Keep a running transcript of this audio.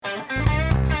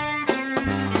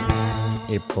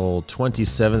April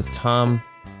 27th. Tom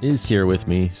is here with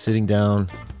me, sitting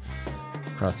down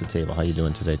across the table. How you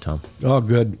doing today, Tom? Oh,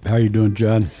 good. How you doing,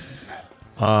 John?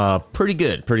 Pretty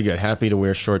good. Happy to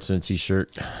wear shorts and a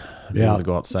t-shirt. Be able to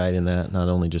go outside in that, not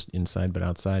only just inside, but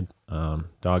outside.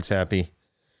 Dog's happy.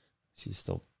 She's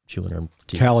still chewing her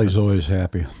teeth. Callie's always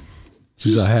happy.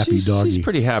 She's a happy doggy. She's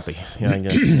pretty happy. Yeah, I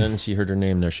guess. And then she heard her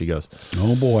name. There she goes.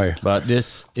 Oh, boy. But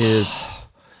this is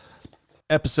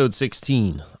episode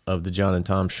 16 of the John and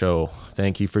Tom Show.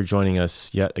 Thank you for joining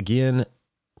us yet again.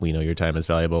 We know your time is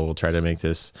valuable. We'll try to make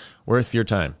this worth your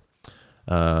time.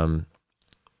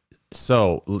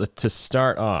 So to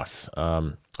start off,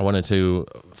 I wanted to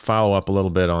follow up a little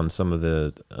bit on some of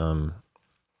the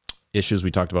issues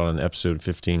we talked about in episode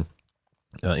 15.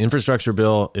 Infrastructure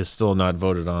bill is still not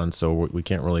voted on, so we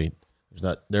can't really.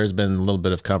 There's been a little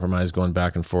bit of compromise going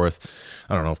back and forth.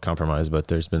 I don't know if compromise, but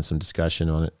there's been some discussion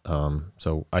on it.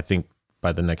 So I think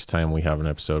by the next time we have an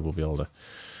episode, we'll be able to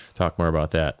talk more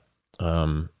about that.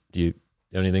 Do you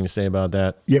have anything to say about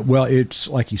that? Yeah, well, it's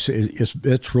like you said,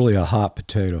 it's really a hot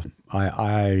potato.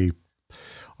 I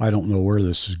don't know where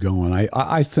this is going.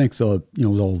 I think they'll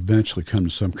eventually come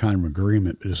to some kind of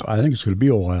agreement. I think it's going to be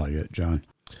a while yet, John.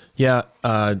 Yeah,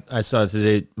 I saw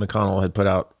today McConnell had put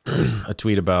out a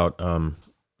tweet about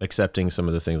accepting some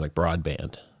of the things like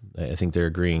broadband. I think they're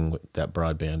agreeing with that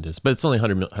broadband is, but it's only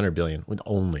 100 billion, with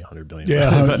only 100 billion.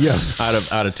 Yeah, yeah.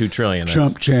 out of 2 trillion.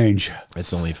 Chump change.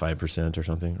 It's only 5% or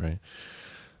something, right?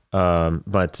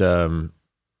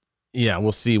 Yeah,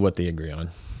 we'll see what they agree on.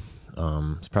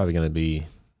 It's probably going to be,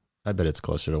 I bet it's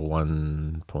closer to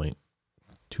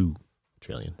 1.2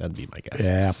 trillion. That'd be my guess.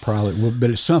 Yeah, probably. Well, but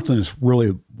it's something that's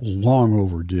really long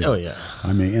overdue. Oh yeah.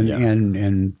 I mean,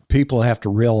 and people have to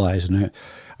realize, and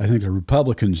I think the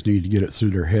Republicans need to get it through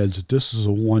their heads that this is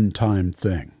a one-time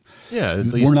thing. Yeah, at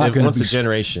least once a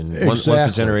generation. Exactly. Once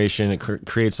a generation, it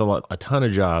creates a ton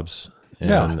of jobs.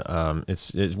 And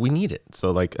we need it. So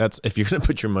like if you're going to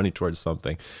put your money towards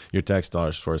something, your tax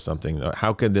dollars towards something,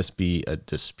 how could this be a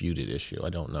disputed issue? I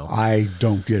don't know. I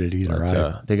don't get it either.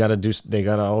 But, they got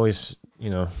to always,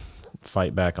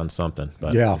 fight back on something.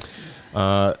 But yeah.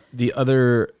 The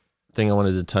other thing I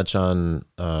wanted to touch on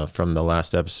from the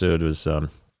last episode was the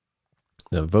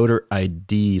voter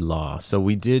ID law. So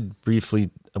it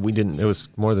was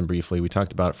more than briefly. We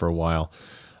talked about it for a while.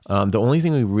 The only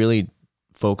thing we really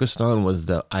focused on was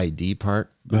the ID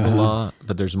part of the law,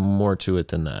 but there's more to it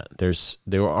than that.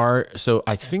 So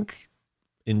I think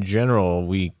in general,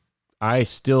 I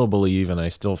still believe and I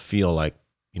still feel like,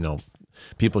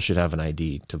 people should have an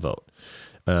ID to vote.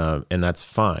 And that's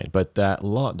fine. But the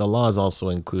laws also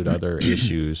include other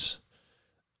issues,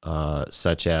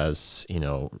 such as,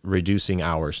 reducing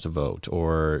hours to vote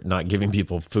or not giving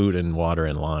people food and water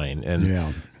in line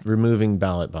and removing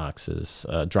ballot boxes,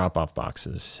 drop-off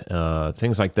boxes,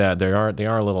 things like that. They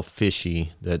are a little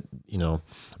fishy that,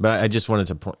 but I just wanted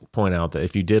to point out that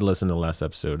if you did listen to the last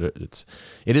episode,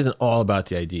 it isn't all about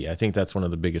the ID. I think that's one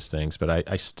of the biggest things, but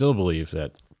I still believe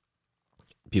that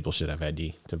people should have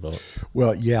ID to vote.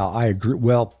 Well, yeah, I agree.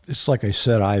 Well, it's like I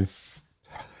said,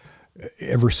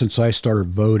 ever since I started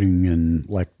voting in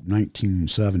like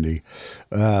 1970,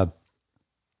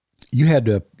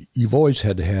 you've always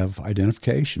had to have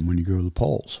identification when you go to the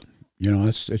polls.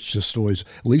 It's just always,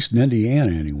 at least in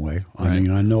Indiana anyway. I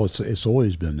mean, I know it's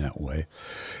always been that way.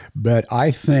 But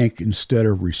I think instead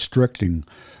of restricting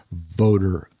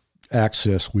voter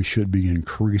access, we should be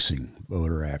increasing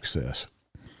voter access.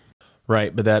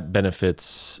 Right, but that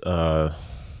benefits. I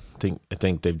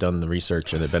think they've done the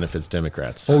research, and it benefits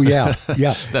Democrats. Oh yeah,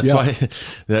 yeah. That's why.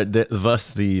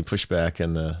 Thus the pushback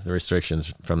and the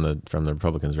restrictions from the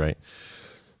Republicans, right?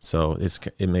 So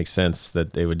it makes sense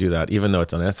that they would do that, even though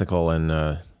it's unethical, and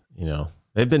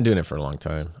they've been doing it for a long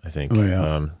time. I think. Oh,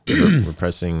 yeah.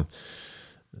 Repressing,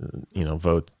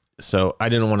 vote. So I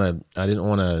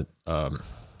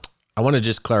want to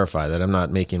just clarify that I'm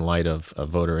not making light of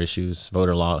voter issues,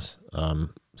 voter laws.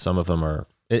 Some of them are.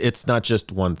 It's not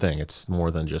just one thing. It's more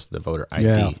than just the voter ID.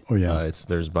 Yeah. Oh, yeah.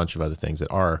 There's a bunch of other things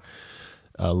that are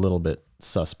a little bit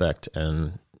suspect,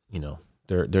 and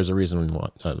there's a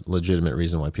legitimate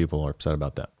reason why people are upset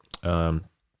about that.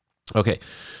 Okay,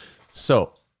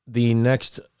 so the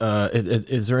next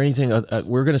is there anything?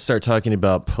 We're going to start talking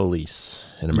about police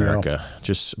in America. Yeah.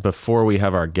 Just before we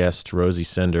have our guest, Rosie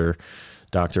Sender.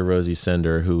 Dr. Rosie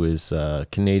Sender, who is a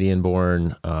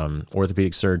Canadian-born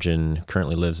orthopedic surgeon,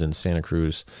 currently lives in Santa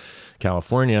Cruz,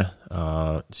 California.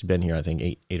 She's been here, I think,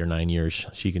 eight or 9 years.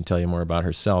 She can tell you more about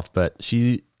herself. But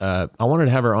I wanted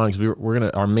to have her on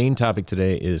because our main topic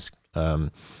today is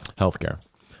healthcare.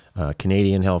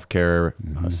 Canadian healthcare,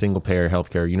 single payer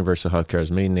healthcare, universal healthcare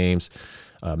has many names.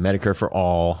 Medicare for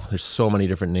all. There's so many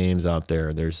different names out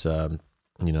there. There's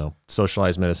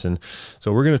socialized medicine.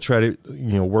 So we're going to try to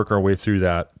work our way through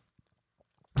that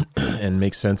and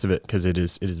make sense of it, because it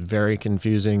is very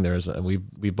confusing.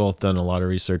 We've both done a lot of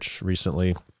research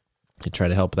recently to try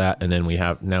to help that, and then we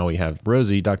have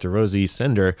Dr. Rosie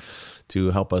Sender,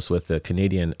 to help us with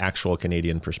the actual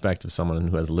Canadian perspective, someone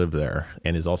who has lived there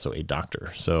and is also a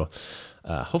doctor. So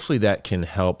hopefully that can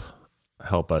help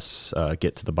us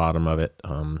get to the bottom of it.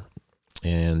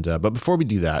 But before we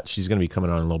do that, she's going to be coming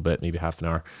on in a little bit, maybe half an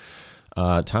hour.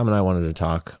 Tom and I wanted to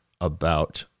talk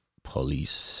about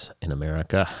police in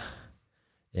America.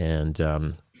 And,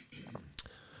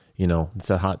 it's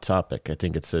a hot topic. I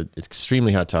think it's an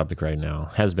extremely hot topic right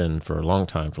now, has been for a long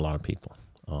time for a lot of people,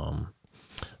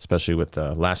 especially with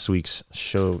last week's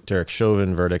Derek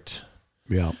Chauvin verdict.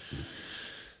 Yeah.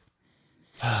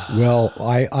 Well,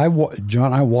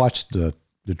 John, I watched the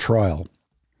trial,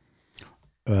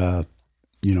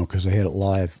 because I had it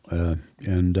live,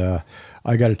 and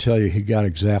I got to tell you, he got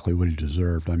exactly what he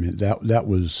deserved. I mean, that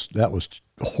was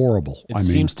horrible. It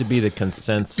seems to be the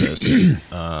consensus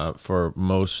for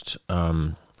most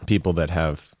people that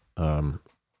have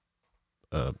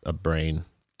a brain.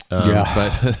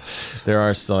 But there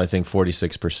are still, I think,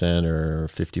 46% or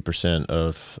 50%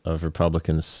 of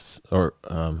Republicans, or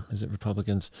is it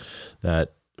Republicans,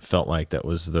 that felt like it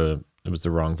was the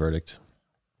wrong verdict.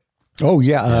 Oh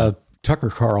yeah.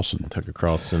 Tucker Carlson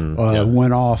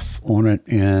went off on it,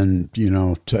 and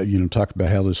talked about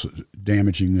how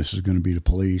damaging this is going to be to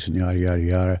police, and yada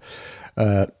yada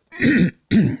yada.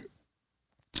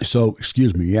 So,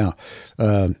 excuse me. Yeah,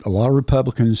 a lot of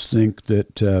Republicans think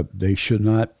that they should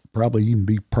not probably even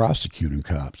be prosecuting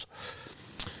cops.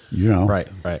 Right.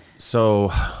 So,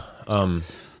 I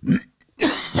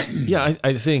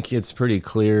think it's pretty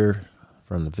clear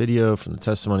from the video, from the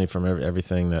testimony, from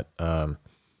everything that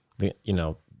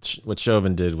what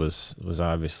Chauvin did was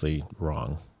obviously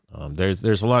wrong.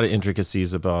 There's a lot of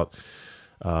intricacies about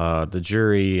the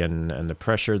jury and the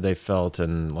pressure they felt,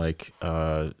 and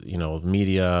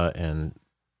media, and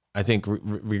I think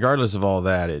regardless of all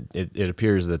that, it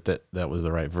appears that was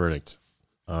the right verdict.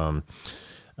 But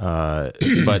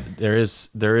there is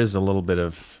a little bit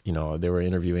of, they were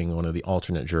interviewing one of the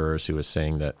alternate jurors who was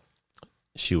saying that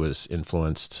she was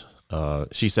influenced.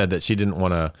 She said that she didn't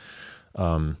want to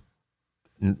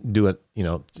do it.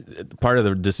 Part of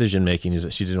the decision making is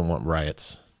that she didn't want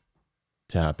riots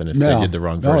to happen if they did the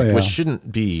wrong verdict, which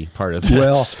shouldn't be part of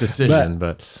the decision.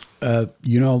 But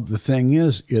the thing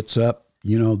is, it's up.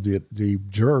 The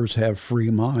jurors have free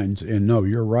minds, and no,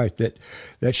 you're right,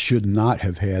 that should not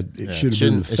have had. It should have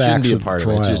been the facts. It shouldn't be a part of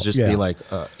it. It should just be like,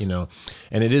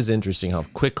 and it is interesting how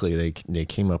quickly they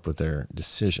came up with their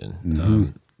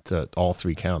decision to all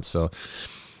three counts. So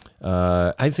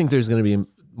I think there's going to be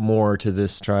more to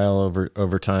this trial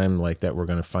over time, like that we're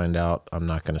going to find out. I'm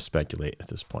not going to speculate at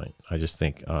this point. I just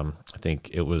think I think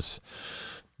it was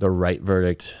the right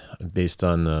verdict based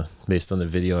on the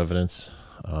video evidence.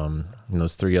 And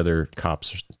those three other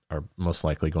cops are most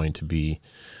likely going to be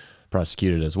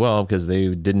prosecuted as well, because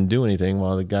they didn't do anything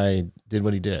while the guy did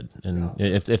what he did. And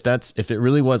if it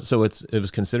really was, so it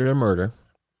was considered a murder.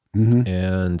 Mm-hmm.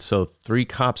 And so three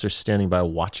cops are standing by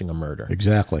watching a murder.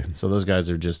 Exactly. So those guys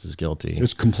are just as guilty.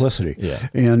 It's complicity. Yeah.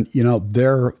 And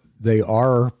they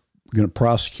are going to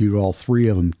prosecute all three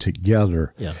of them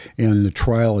together. Yeah. And the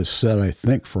trial is set, I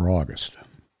think, for August.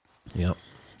 Yep.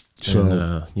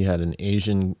 So you had an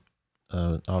Asian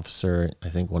officer. I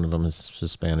think one of them is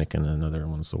Hispanic and another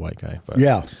one's the white guy. But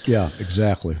yeah,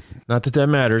 exactly. Not that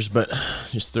matters, but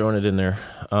just throwing it in there.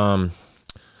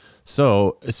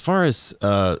 So as far as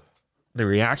the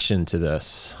reaction to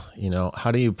this, how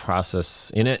do you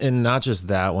process in it? And not just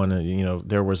that one,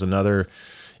 there was another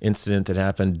incident that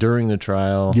happened during the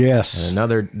trial. Yes. And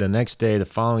the next day, the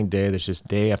following day, there's just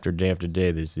day after day after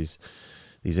day, there's these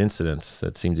incidents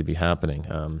that seem to be happening.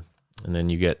 And then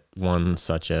you get one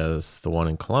such as the one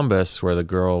in Columbus where the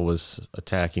girl was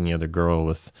attacking the other girl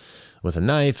with a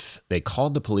knife. They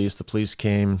called the police. The police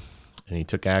came, and he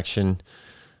took action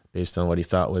based on what he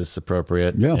thought was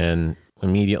appropriate. Yeah. And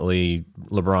immediately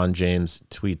LeBron James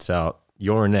tweets out,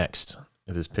 "You're next,"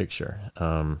 with his picture.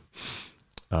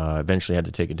 Eventually had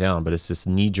to take it down, but it's this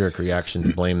knee-jerk reaction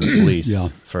to blame the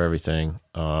police for everything.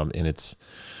 And it's,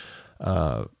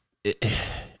 I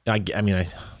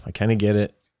kind of get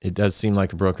it. It does seem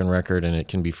like a broken record, and it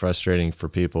can be frustrating for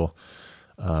people.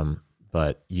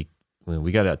 But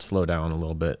we got to slow down a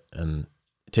little bit and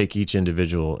take each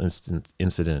individual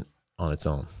incident on its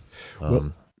own.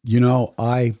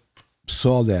 I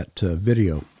saw that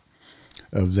video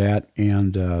of that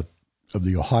and of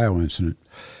the Ohio incident.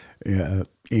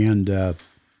 And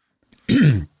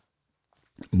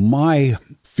my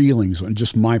feelings, and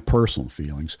just my personal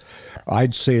feelings,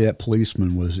 I'd say that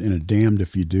policeman was in a damned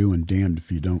if you do and damned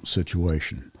if you don't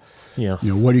situation. Yeah.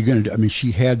 You know, what are you going to do? I mean,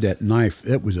 she had that knife.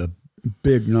 It was a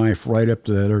big knife right up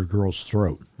to that other girl's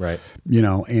throat. Right. You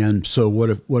know, and so what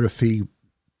if he,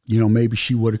 you know, maybe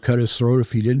she would have cut his throat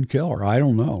if he didn't kill her. I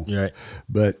don't know. Right.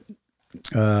 But,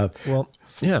 well,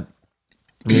 yeah.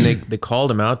 I mean, they called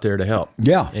him out there to help.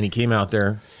 Yeah. And he came out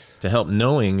there to help,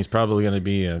 knowing he's probably going to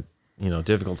be a, you know,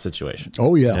 difficult situation.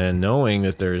 Oh, yeah. And knowing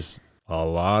that there's a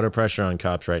lot of pressure on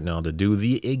cops right now to do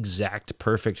the exact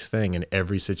perfect thing in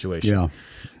every situation. Yeah.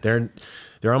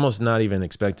 They're almost not even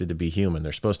expected to be human.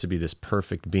 They're supposed to be this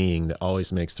perfect being that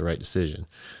always makes the right decision.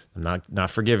 I'm not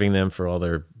forgiving them for all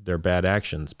their bad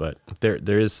actions, but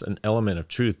there is an element of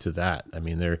truth to that. I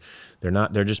mean, they're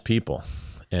just people.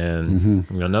 And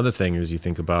you know, another thing is, you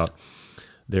think about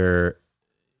they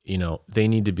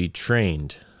need to be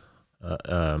trained.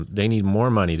 They need more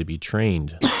money to be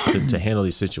trained to handle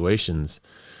these situations,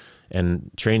 and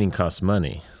training costs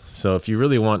money. So if you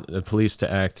really want the police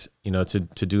to act, you know, to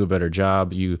do a better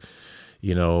job, you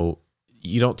don't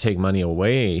take money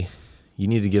away. You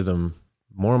need to give them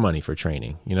more money for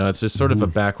training. You know, it's just sort of a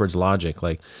backwards logic.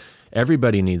 Like,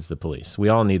 everybody needs the police. We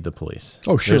all need the police.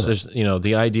 Oh, sure. There's you know,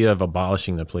 the idea of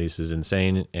abolishing the police is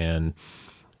insane, and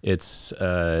it's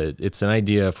an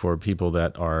idea for people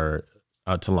that are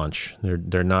out to lunch.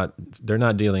 They're not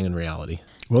dealing in reality.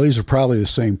 Well, these are probably the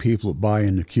same people that buy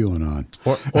into QAnon.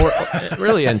 Or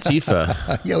really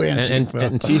Antifa. Yeah, Antifa.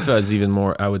 And Antifa is even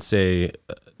more, I would say,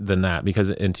 than that,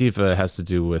 because Antifa has to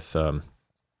do with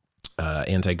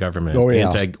anti-government,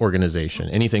 anti-organization,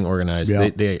 anything organized. Yeah.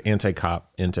 They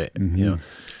anti-cop, you know.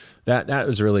 That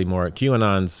was really more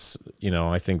QAnon's. You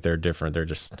know, I think they're different. They're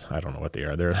just, I don't know what they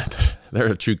are. They're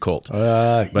a true cult.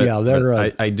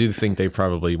 I do think they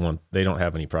probably they don't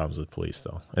have any problems with police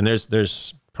though. And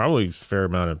there's probably a fair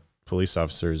amount of police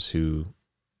officers who,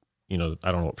 you know,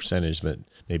 I don't know what percentage, but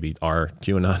maybe are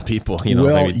QAnon people. You know,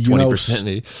 maybe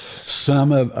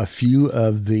 20%. A few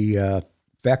of the. In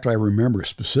fact, I remember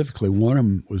specifically one of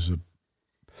them was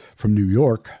from New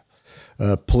York.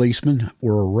 Policemen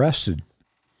were arrested.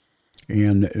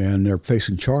 And they're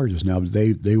facing charges now.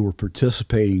 They were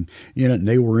participating in it, and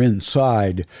they were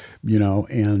inside, you know.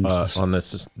 And on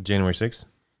this January 6th?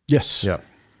 Yes. Yeah.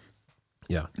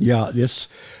 This,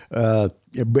 and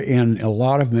a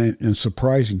lot of them, and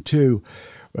surprising too,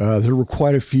 there were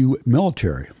quite a few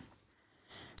military,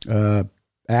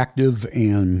 active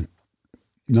and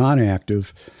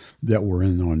non-active, that were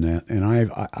in on that. And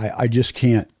I just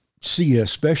can't see it,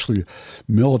 especially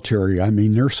military. I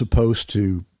mean, they're supposed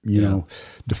to, you know,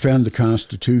 defend the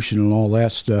Constitution and all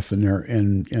that stuff, and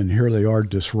here they are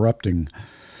disrupting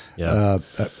one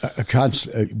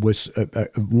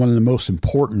of the most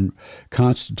important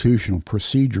constitutional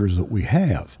procedures that we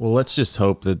have. Well, let's just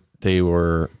hope that they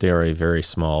are a very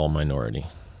small minority.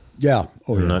 Yeah.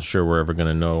 I'm not sure we're ever going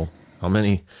to know how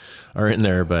many are in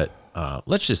there, but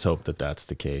let's just hope that that's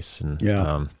the case. And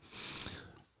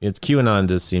it's QAnon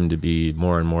does seem to be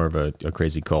more and more of a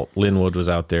crazy cult. Linwood was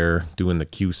out there doing the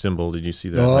Q symbol. Did you see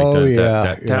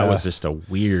that? That was just a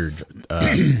weird,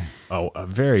 a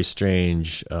very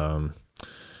strange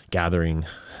gathering.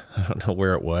 I don't know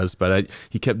where it was, but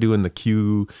he kept doing the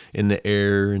Q in the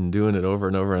air and doing it over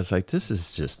and over. I was like, this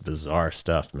is just bizarre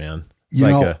stuff, man. It's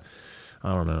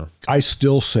I don't know. I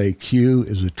still say Q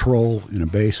is a troll in a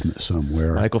basement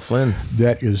somewhere. Michael Flynn.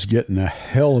 That is getting a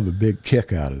hell of a big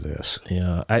kick out of this.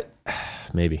 Yeah,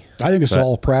 maybe. I think it's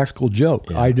all a practical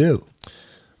joke. Yeah. I do.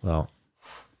 Well,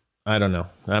 I don't know.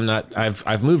 I'm not.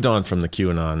 I've moved on from the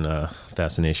QAnon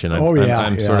fascination.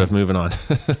 I'm sort of moving on.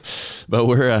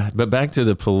 But back to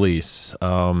the police.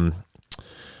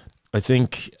 I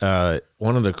think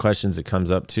one of the questions that comes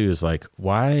up too is like,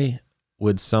 why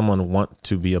would someone want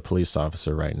to be a police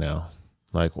officer right now?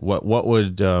 Like, what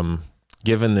would,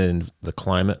 given the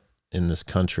climate in this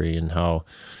country and how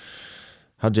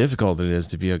difficult it is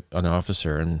to be an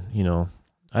officer, and you know,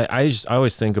 I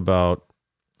always think about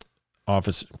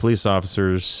police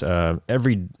officers,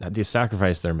 the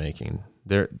sacrifice they're making,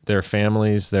 their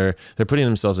families, they're putting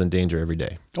themselves in danger every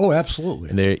day. Oh,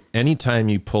 absolutely. And anytime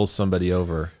you pull somebody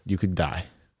over, you could die.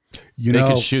 They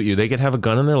could shoot you. They could have a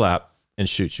gun in their lap and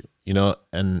shoot you, you know,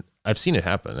 and I've seen it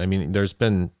happen. I mean, there's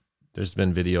been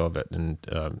video of it, and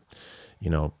you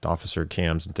know, officer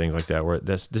cams and things like that where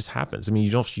this happens. I mean,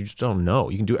 you just don't know.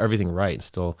 You can do everything right and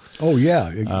still. Oh yeah,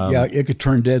 it could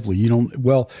turn deadly. You don't.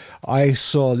 Well, I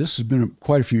saw, this has been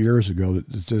quite a few years ago,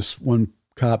 that this one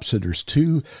cops said there's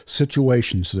two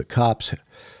situations that cops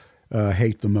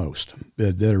hate the most,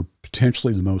 that are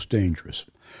potentially the most dangerous: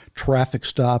 traffic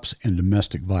stops and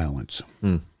domestic violence.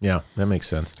 Yeah, that makes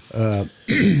sense.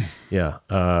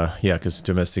 Because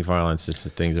domestic violence is the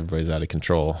things everybody's out of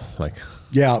control. Like,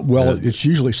 yeah, well, it's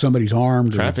usually somebody's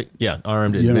armed. Traffic,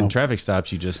 armed. And traffic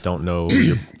stops, you just don't know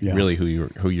really who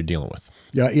you're dealing with.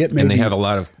 Yeah, they have a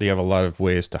lot of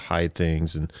ways to hide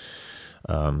things, and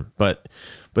but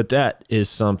that is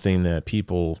something that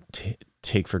people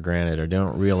take for granted or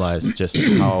don't realize just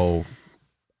how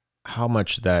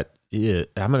much that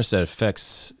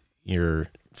affects your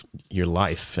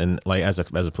life, and like as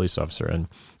a police officer. And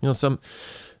you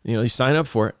sign up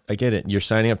for it. I get it. You're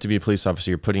signing up to be a police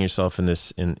officer. You're putting yourself in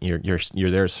this, and you're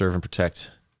there to serve and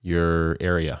protect your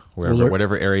area,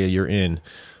 whatever area you're in.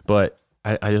 But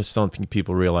I just don't think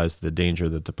people realize the danger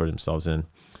that they put themselves in,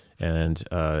 and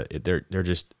they're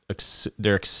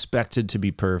expected to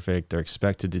be perfect. They're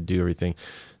expected to do everything.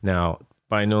 Now,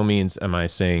 by no means am I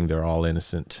saying they're all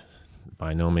innocent.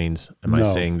 By no means am I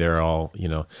saying they're all.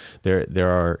 There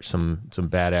are some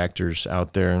bad actors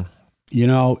out there.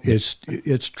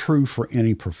 It's true for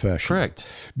any profession. Correct.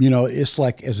 It's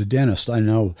like, as a dentist, I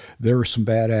know there are some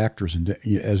bad actors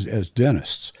as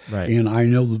dentists. Right. And I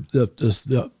know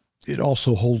that it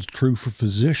also holds true for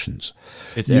physicians.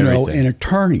 It's everything. And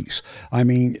attorneys. I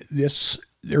mean,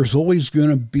 there's always going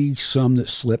to be some that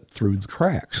slip through the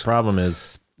cracks. The problem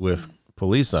is with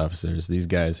police officers, these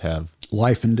guys have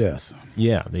life and death.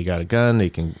 Yeah, they got a gun.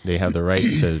 They have the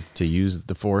right to use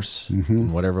the force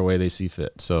in whatever way they see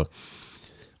fit. So,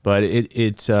 but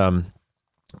so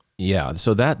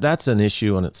that's an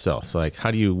issue in itself. It's like, how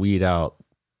do you weed out?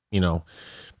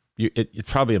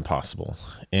 It's probably impossible.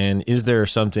 And is there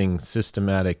something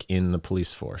systematic in the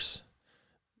police force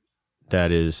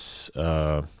that is?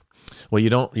 Well, you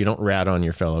don't rat on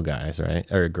your fellow guys,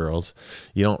 right, or girls.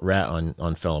 You don't rat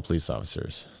on fellow police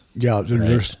officers. Yeah,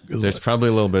 right? There's probably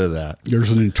a little bit of that. There's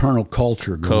an internal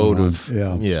culture code going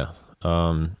on. Yeah.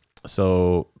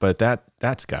 So, but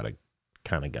that's gotta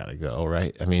go,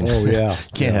 right? I mean,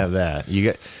 can't have that.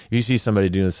 You see somebody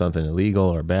doing something illegal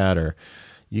or bad, or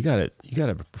you gotta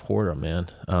report them, man.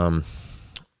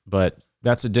 But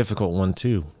that's a difficult one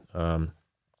too,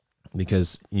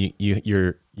 because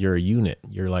you're a unit.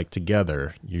 You're like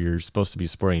together. You're supposed to be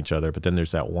supporting each other, but then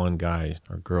there's that one guy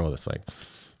or girl that's like,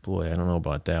 boy, I don't know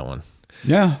about that one.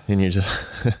 Yeah. And you're just,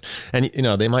 and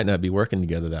they might not be working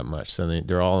together that much. So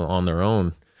they're all on their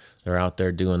own. They're out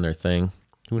there doing their thing.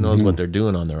 Who knows what they're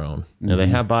doing on their own? Now they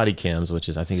have body cams, which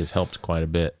I think has helped quite a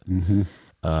bit.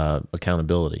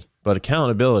 Accountability, but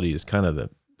accountability is kind of the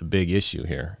big issue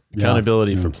here.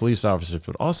 Accountability for police officers,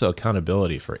 but also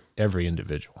accountability for every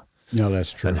individual. No,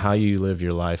 that's true. And how you live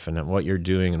your life and what you're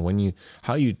doing, and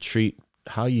how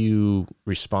you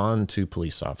respond to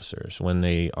police officers when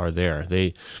they are there.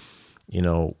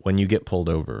 When you get pulled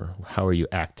over, how are you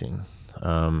acting?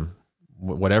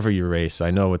 Whatever your race,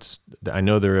 I know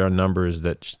there are numbers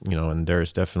that, and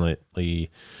there's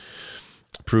definitely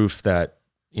proof that,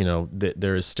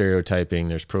 there is stereotyping,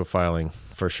 there's profiling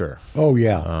for sure. Oh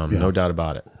yeah. No doubt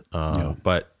about it.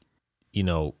 But,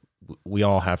 we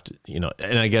all have to,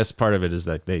 and I guess part of it is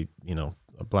that a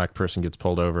black person gets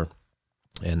pulled over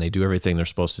and they do everything they're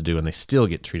supposed to do, and they still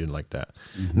get treated like that.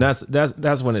 And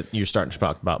that's when you're starting to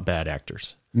talk about bad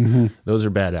actors. Those are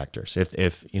bad actors.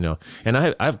 If and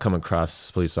I've come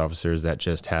across police officers that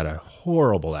just had a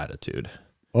horrible attitude.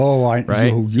 Oh,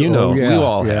 right. We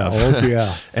all have. Oh,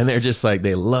 yeah. And they're just like,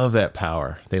 they love that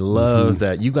power. They love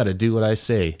that you got to do what I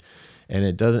say, and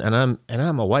it doesn't. And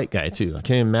I'm a white guy too. I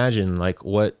can't imagine like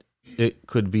what it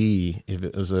could be if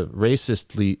it was a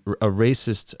racist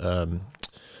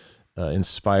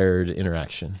inspired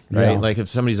interaction, right? Like if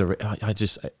somebody's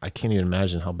I can't even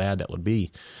imagine how bad that would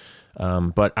be.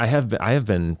 But I have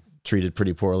been treated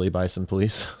pretty poorly by some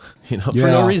police, for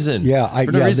no reason. Yeah,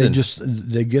 for no reason.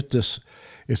 They get this.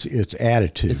 It's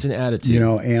attitude. It's an attitude,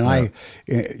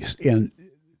 and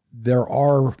there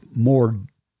are more.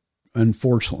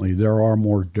 Unfortunately, there are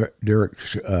more Derek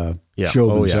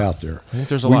Chauvins out there. I think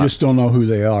there's a lot. We just don't know who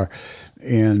they are,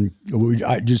 and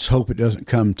I just hope it doesn't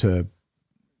come to,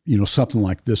 something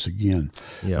like this again.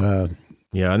 Yeah,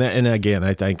 and again,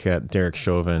 I think Derek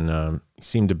Chauvin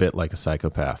seemed a bit like a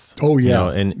psychopath. Oh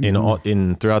yeah,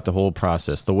 in throughout the whole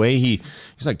process, the way he's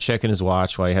like checking his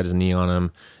watch while he had his knee on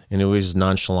him, and it was just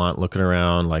nonchalant, looking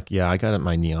around like, yeah, I got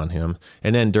my knee on him.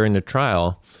 And then during the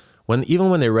trial, even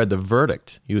when they read the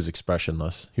verdict, he was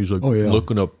expressionless. He was like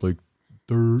looking up like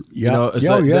Yeah.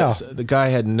 The guy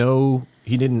had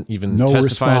he didn't even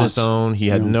testify on his own. He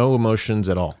had no emotions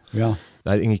at all. Yeah.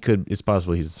 I think it's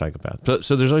possible he's a psychopath.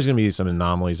 So there's always going to be some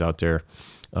anomalies out there.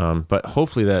 But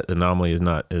hopefully that anomaly is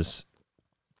not as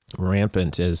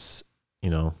rampant as,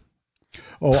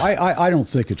 Oh, I don't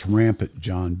think it's rampant,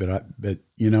 John, but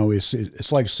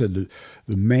it's like I said,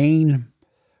 the main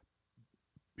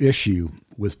issue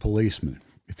with policemen,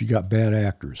 if you got bad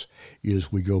actors,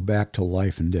 is we go back to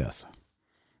life and death.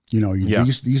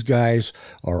 These guys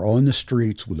are on the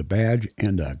streets with a badge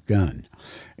and a gun,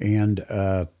 and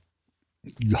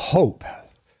you hope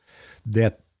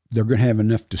that they're going to have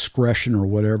enough discretion or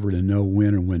whatever to know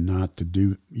when and when not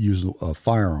to use a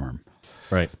firearm.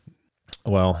 Right.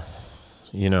 Well,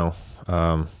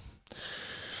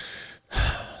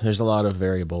 there's a lot of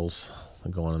variables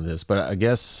going on this, but I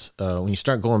guess when you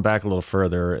start going back a little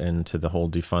further into the whole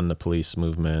defund the police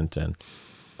movement, and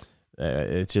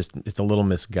it's a little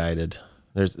misguided.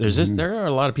 There are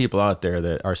a lot of people out there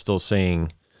that are still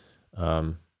saying,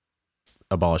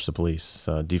 abolish the police,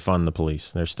 defund the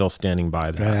police. They're still standing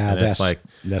by that. And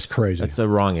that's crazy. That's the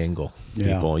wrong angle,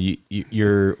 people. We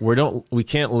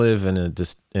can't live in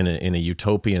a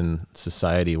utopian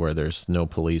society where there's no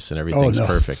police and everything's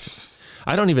perfect.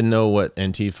 I don't even know what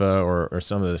Antifa or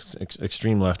some of the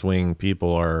extreme left-wing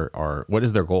people are. What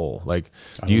is their goal? Like,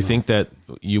 do you think that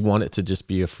you want it to just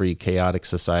be a free, chaotic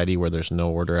society where there's no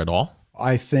order at all?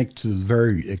 I think to the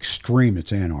very extreme,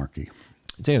 it's anarchy.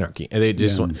 It's anarchy. And they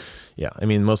just want, I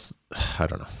mean, I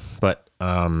don't know. But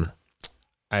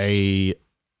I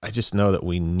just know that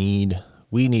we need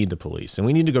the police, and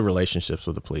we need to good relationships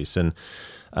with the police. And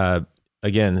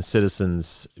again,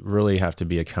 citizens really have to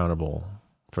be accountable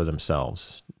for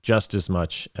themselves just as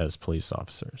much as police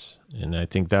officers. And I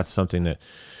think that's something that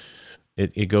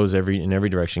it goes in every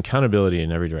direction, accountability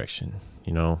in every direction.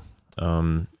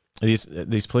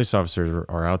 These police officers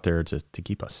are out there to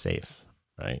keep us safe,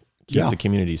 right? Keep the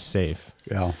communities safe.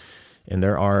 Yeah. And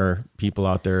there are people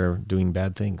out there doing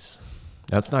bad things.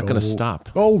 That's not going to stop.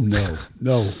 Oh no,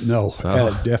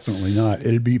 definitely not.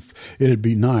 It'd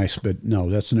be nice, but no,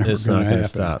 that's never going to happen.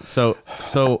 Stop.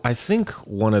 So I think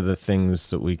one of the things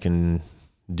that we can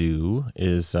do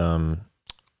is, try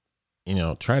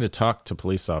to talk to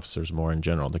police officers more in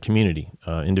general, the community,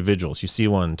 individuals. You see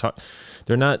one talk,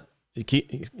 they're not.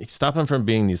 Stop them from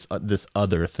being this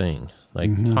other thing.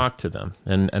 Like, talk to them,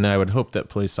 and I would hope that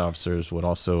police officers would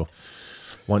also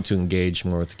want to engage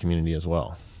more with the community as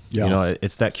well. Yeah.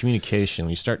 It's that communication. When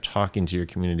you start talking to your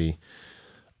community,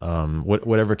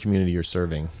 whatever community you're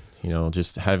serving,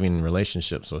 just having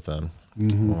relationships with them,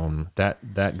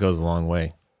 that goes a long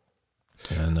way.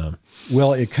 And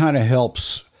well, it kind of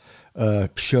helps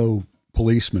show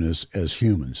policemen as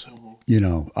humans.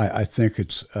 I think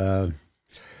it's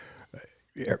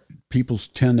people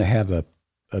tend to have a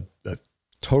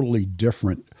totally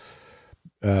different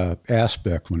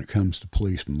aspect when it comes to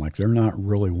policemen. Like, they're not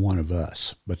really one of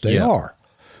us, but they are.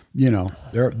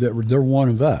 They're one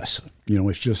of us.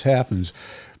 It just happens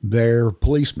they're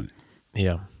policemen.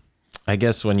 Yeah, I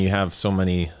guess when you have so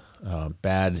many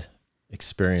bad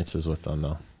experiences with them,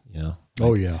 though,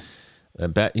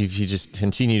 if you just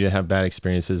continue to have bad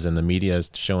experiences and the media is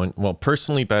showing,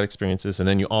 personally bad experiences, and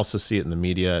then you also see it in the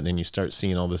media, and then you start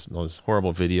seeing all this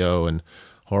horrible video and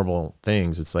horrible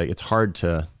things. It's like, it's hard.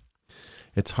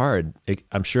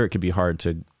 I'm sure it could be hard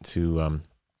to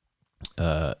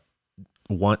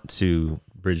want to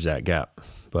bridge that gap,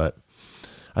 but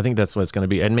I think that's what it's going to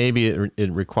be. And maybe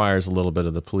it requires a little bit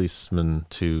of the policeman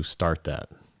to start that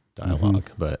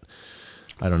dialogue, but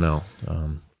I don't know.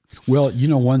 Well,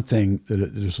 one thing that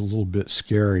is a little bit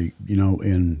scary,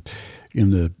 in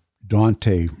the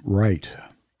Daunte Wright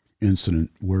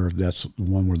incident, where that's the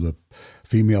one where the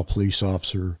female police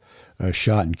officer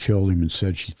shot and killed him and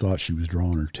said she thought she was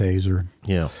drawing her taser.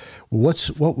 Yeah. Well,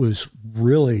 what was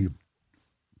really,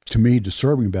 to me,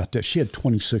 disturbing about that, she had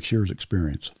 26 years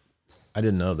experience. I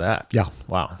didn't know that. Yeah.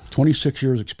 Wow. 26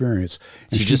 years experience.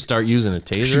 And she just start using a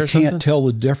taser or something? She can't tell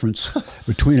the difference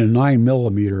between a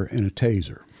 9mm and a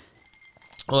taser.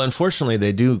 Well, unfortunately,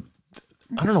 they do.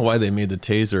 I don't know why they made the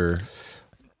taser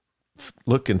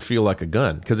look and feel like a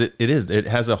gun, because it is. It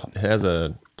has a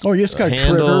it's got a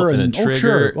handle trigger and a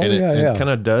trigger, and it kind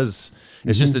of does.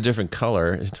 It's just a different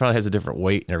color. It probably has a different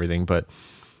weight and everything, but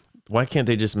why can't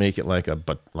they just make it like a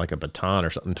baton or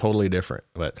something totally different?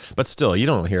 But still, you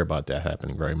don't hear about that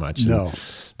happening very much. No,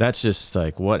 and that's just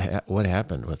like what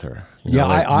happened with her.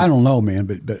 I don't know, man.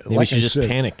 But maybe like she just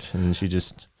panicked and she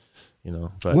just.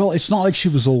 But well, it's not like she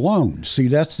was alone. See,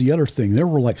 that's the other thing. There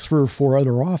were like 3 or 4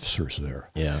 other officers there.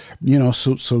 Yeah.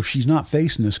 So she's not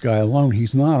facing this guy alone.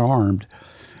 He's not armed.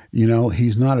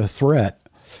 He's not a threat.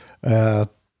 I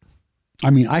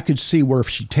mean, I could see where if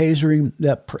she tasered him,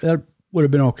 that would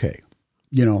have been okay,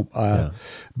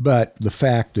 But the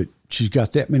fact that she's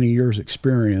got that many years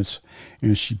experience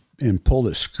and pulled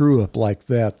a screw up like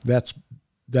that's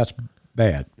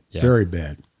bad, very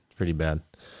bad. Pretty bad.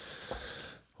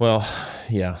 Well,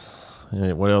 yeah.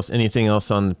 What else? Anything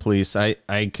else on the police?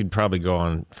 I could probably go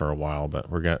on for a while, but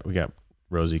we got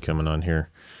Rosie coming on here.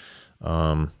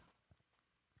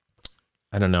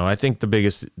 I don't know. I think the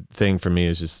biggest thing for me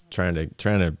is just trying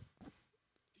to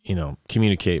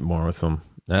communicate more with them.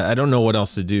 I don't know what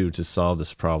else to do to solve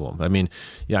this problem. I mean,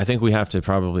 I think we have to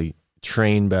probably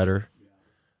train better.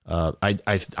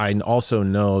 I also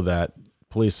know that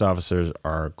police officers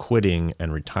are quitting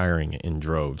and retiring in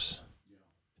droves.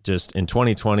 Just in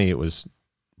 2020, it was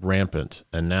rampant,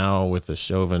 and now with the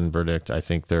Chauvin verdict, I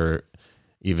think they're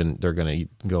going to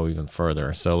go even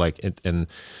further. So and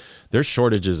there's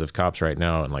shortages of cops right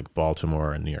now in like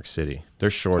Baltimore and New York City.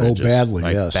 There's shortages, badly,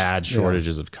 bad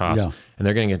shortages of cops, and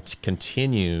they're going to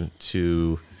continue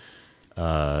to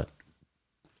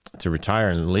retire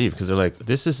and leave because they're like,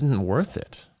 this isn't worth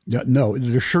it. Yeah, no,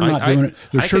 they're sure not doing it.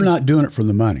 They're not doing it for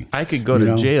the money. I could go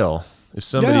to jail if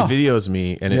somebody videos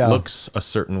me and it looks a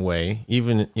certain way.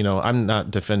 Even I'm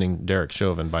not defending Derek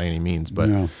Chauvin by any means,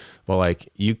 but like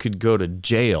you could go to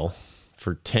jail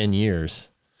for 10 years.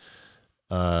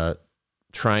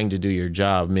 Trying to do your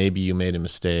job, maybe you made a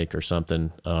mistake or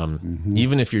something.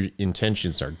 Even if your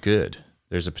intentions are good,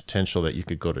 there's a potential that you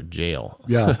could go to jail.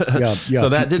 Yeah. So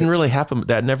that didn't really happen.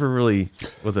 That never really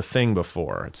was a thing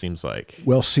before, it seems like.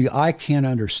 Well, see, I can't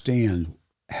understand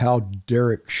how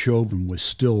Derek Chauvin was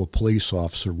still a police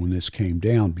officer when this came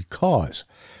down because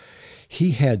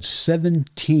he had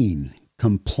 17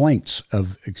 complaints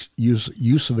of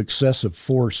use of excessive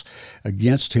force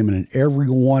against him, and in every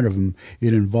one of them,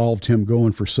 it involved him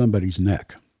going for somebody's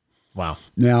neck. Wow.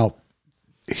 Now,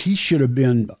 he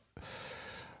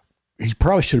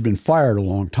probably should have been fired a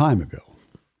long time ago.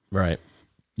 Right.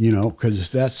 Because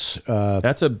that's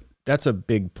a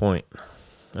big point,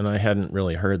 and I hadn't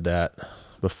really heard that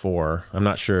before. I'm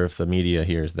not sure if the media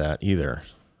hears that either.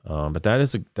 But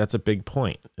that's a big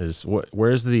point. Is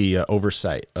where's the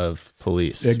oversight of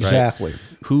police? Exactly. Right?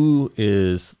 Who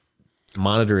is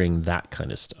monitoring that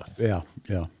kind of stuff? Yeah.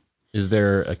 Is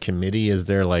there a committee? Is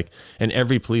there and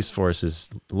every police force is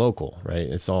local, right?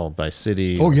 It's all by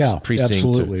city. Oh yeah, precinct.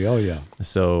 Absolutely. Oh yeah.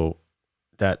 So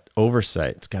that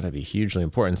oversight's got to be hugely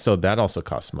important. So that also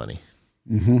costs money,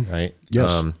 right?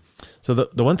 Yes. So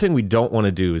the one thing we don't want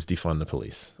to do is defund the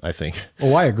police, I think.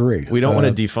 Oh, I agree. We don't want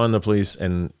to defund the police,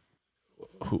 and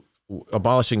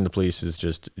abolishing the police is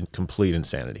just complete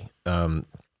insanity.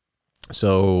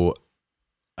 So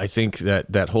I think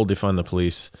that whole defund the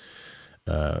police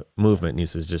movement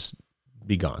needs to just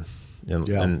be gone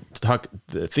and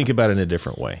think about it in a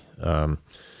different way.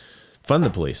 Fund the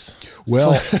police.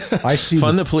 Well, I see.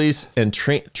 Fund the police and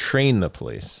train the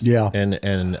police. Yeah.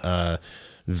 And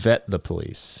vet the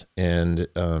police and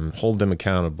hold them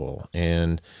accountable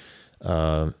and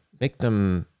make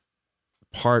them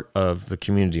part of the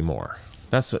community more.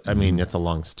 That's what I mean. It's a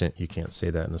long stint. You can't say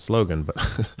that in a slogan, but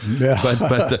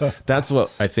but that's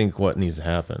what I think what needs to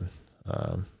happen.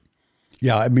 I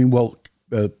mean,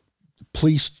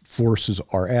 police forces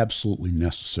are absolutely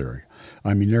necessary.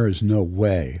 I mean, there is no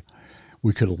way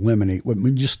we could eliminate. I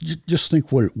mean, just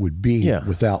think what it would be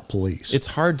without police. It's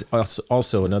hard.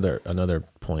 Also, another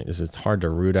point is it's hard to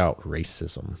root out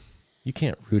racism. You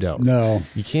can't root out. No,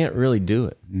 you can't really do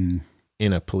it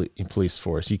in a police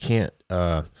force. You can't.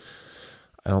 I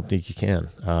don't think you can.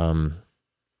 How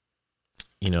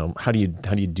do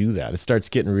you do that? It starts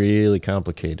getting really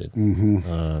complicated.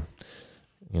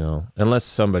 Unless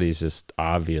somebody's just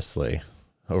obviously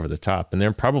over the top, and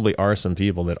there probably are some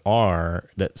people that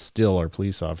still are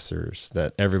police officers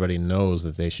that everybody knows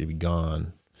that they should be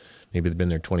gone. Maybe they've been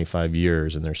there 25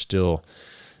 years and they're still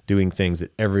doing things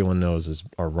that everyone knows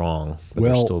are wrong, but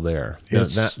they're still there. In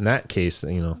that case,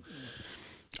 I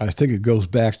think it goes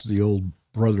back to the old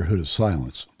brotherhood of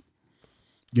silence.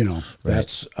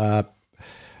 That's that's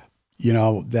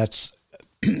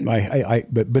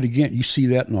but again, you see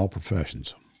that in all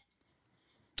professions.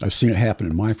 I've seen it happen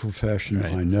in my profession.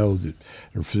 Right. I know that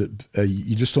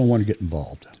you just don't want to get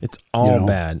involved. It's all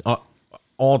bad.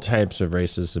 All types of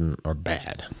racism are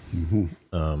bad.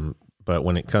 But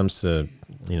when it comes to,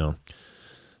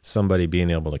 somebody being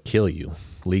able to kill you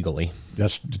legally,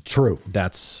 that's true.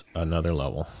 That's another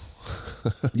level.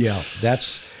 Yeah,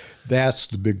 that's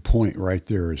the big point right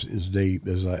there. Is they,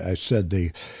 as I said,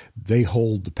 they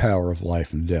hold the power of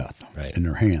life and death in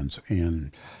their hands,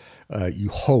 and you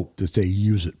hope that they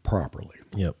use it properly.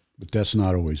 Yep. But that's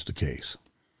not always the case.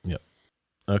 Yep.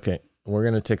 Okay. We're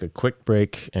going to take a quick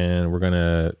break, and we're going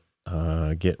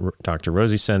to get Dr.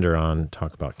 Rosie Sender on,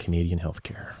 talk about Canadian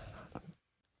healthcare.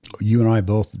 You and I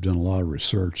both have done a lot of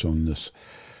research on this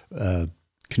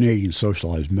Canadian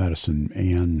socialized medicine,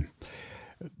 and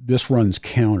this runs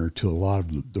counter to a lot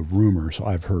of the rumors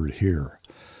I've heard here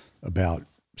about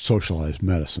socialized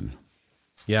medicine.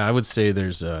 Yeah, I would say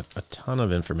there's a ton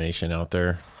of information out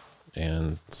there,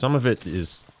 and some of it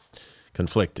is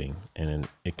conflicting, and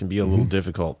it can be a little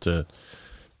difficult to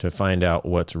find out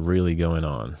what's really going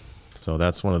on. So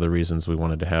that's one of the reasons we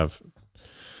wanted to have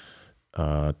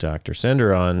Dr.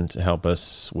 Sender on, to help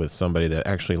us with somebody that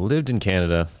actually lived in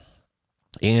Canada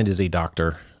and is a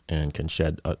doctor and can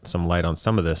shed some light on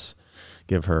some of this,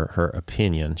 give her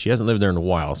opinion. She hasn't lived there in a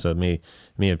while, so it may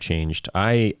have changed.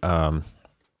 I've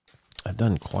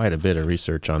done quite a bit of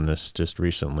research on this just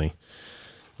recently,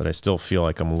 but I still feel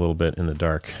like I'm a little bit in the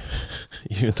dark,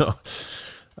 even though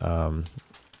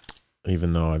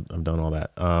I've done all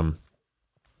that.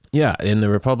 Yeah, and the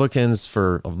Republicans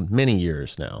for many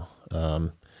years now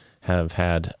have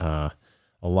had a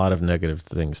lot of negative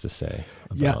things to say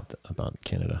about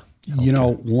Canada. Healthcare. You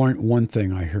know, one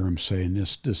thing I hear them say, and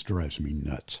this drives me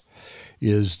nuts,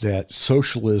 is that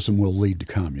socialism will lead to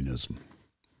communism.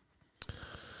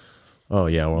 Oh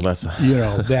yeah, well that's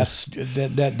that's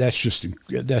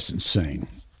insane.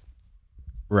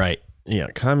 Right. Yeah,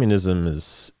 communism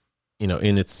is, in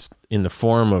the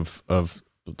form of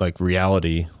like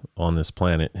reality on this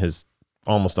planet, has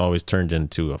almost always turned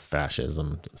into a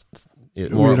fascism.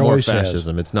 More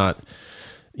fascism. Has. It's not,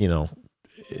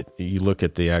 you look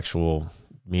at the actual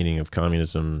meaning of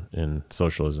communism and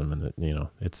socialism, and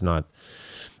it's not.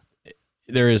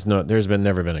 There's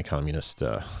never been a communist,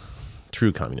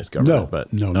 true communist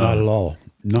government. No, not at all.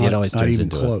 It always turns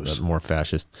into a more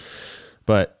fascist.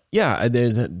 But yeah,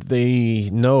 they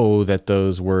know that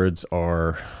those words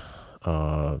are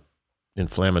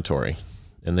inflammatory,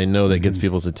 and they know that gets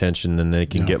people's attention, and they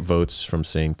can get votes from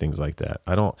saying things like that.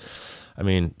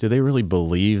 Do they really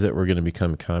believe that we're going to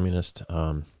become communist?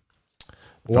 I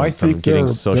think there are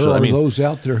those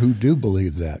out there who do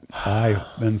believe that.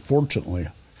 Unfortunately.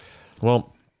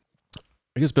 Well,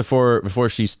 I guess before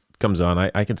she comes on,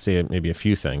 I could say maybe a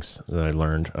few things that I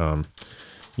learned.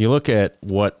 You look at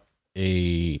what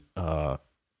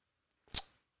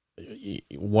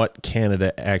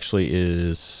Canada actually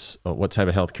is, what type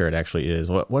of healthcare it actually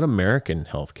is, what American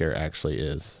healthcare actually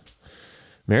is.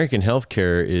 American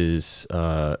healthcare is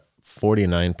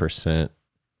 49%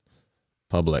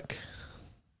 public.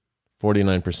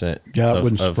 49% that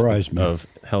wouldn't surprise me. Of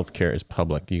healthcare is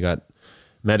public. You got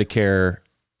Medicare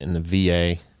and the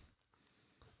VA.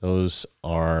 Those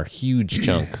are a huge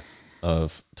chunk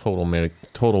of total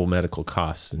medical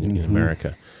costs in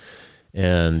America.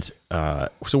 And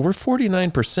so we're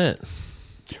 49%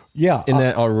 in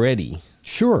that already.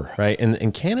 Sure. Right.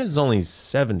 And Canada's only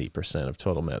 70% of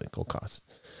total medical costs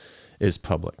is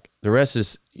public. The rest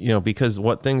is, because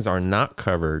what things are not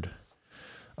covered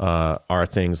are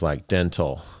things like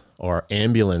dental or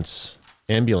ambulance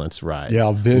rides,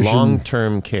 vision.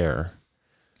 Long-term care,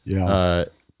 Yeah.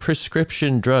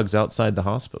 Prescription drugs outside the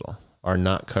hospital are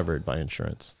not covered by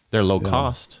insurance. They're low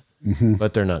cost,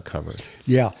 but they're not covered.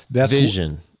 Yeah, that's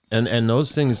vision, and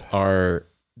those things are,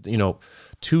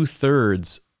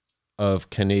 2/3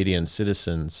 of Canadian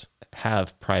citizens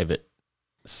have private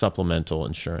supplemental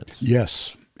insurance.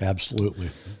 Yes,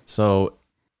 absolutely. So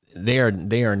they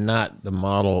are not the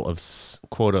model of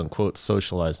quote unquote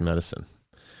socialized medicine.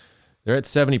 They're at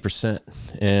 70%,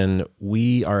 and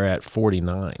we are at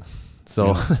 49%.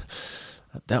 So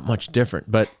that much different.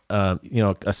 But a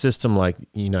system like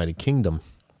United Kingdom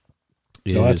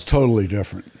that's totally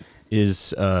different.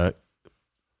 Is the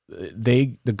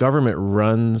government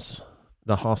runs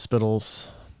the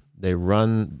hospitals, they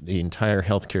run the entire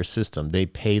healthcare system. They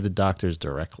pay the doctors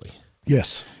directly.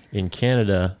 Yes. In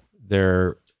Canada,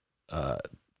 they're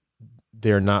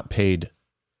not paid.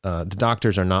 The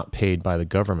doctors are not paid by the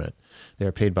government.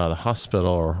 They're paid by the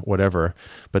hospital or whatever,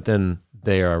 but then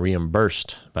they are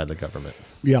reimbursed by the government.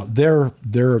 Yeah, they're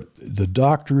the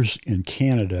doctors in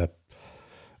Canada,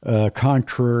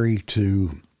 contrary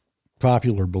to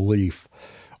popular belief,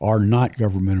 are not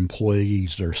government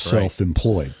employees. They're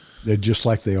self-employed. They're just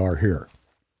like they are here.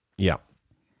 Yeah.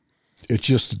 It's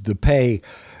just the pay.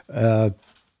 The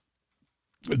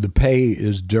pay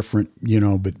is different,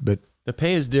 but the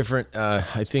pay is different.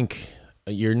 I think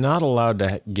you're not allowed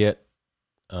to get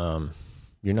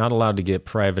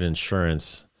private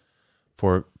insurance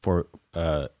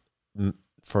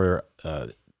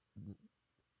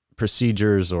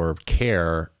procedures or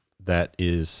care that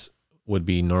would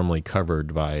be normally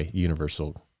covered by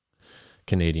universal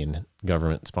Canadian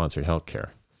government-sponsored healthcare.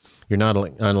 You're not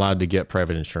allowed to get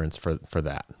private insurance for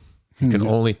that. You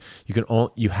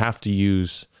have to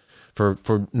use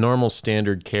for normal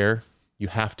standard care. You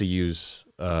have to use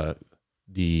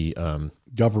the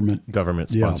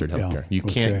government-sponsored healthcare. You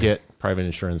can't get private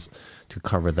insurance to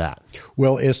cover that.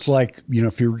 Well, it's like,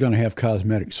 if you were going to have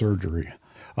cosmetic surgery,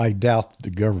 I doubt that the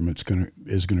government's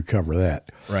is going to cover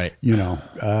that. Right.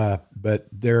 But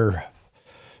they're,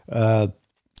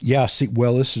 this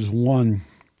is one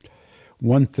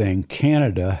thing.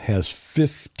 Canada has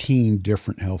 15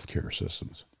 different healthcare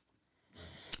systems.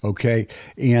 Okay.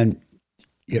 And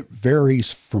it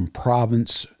varies from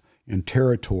province and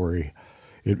territory.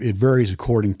 It varies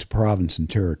according to province and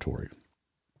territory.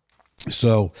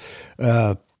 So,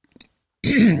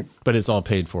 but it's all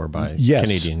paid for by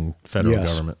Canadian federal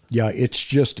government. Yeah, it's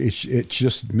just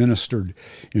administered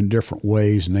in different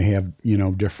ways, and they have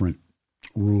different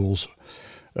rules.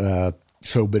 But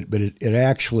it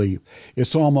actually,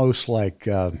 it's almost like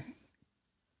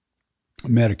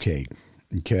Medicaid.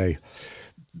 Okay,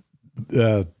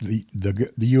 the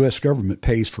U.S. government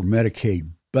pays for Medicaid,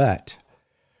 but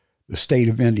the state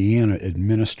of Indiana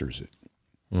administers it.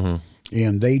 Mm-hmm.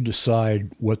 And they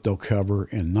decide what they'll cover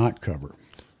and not cover.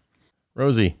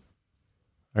 Rosie,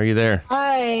 are you there?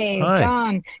 Hi,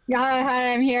 John. Yeah,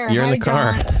 hi, I'm here. You're hi, in the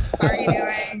car. John. How are you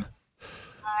doing?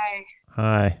 Hi.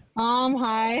 Hi.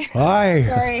 Hi. Hi.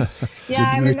 Sorry.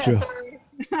 Yeah, I'm in the sorry.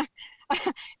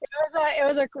 It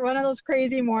was one of those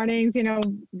crazy mornings,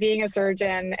 being a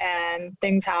surgeon, and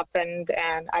things happened,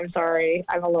 and I'm sorry,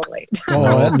 I'm a little late.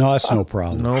 Oh, no, that's no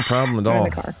problem. No problem at all. I'm in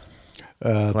the car.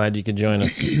 Glad you could join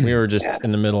us. We were just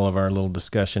in the middle of our little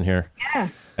discussion here. Yeah.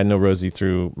 I know Rosie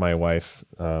through my wife.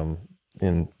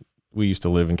 We used to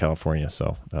live in California,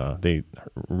 so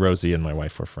Rosie and my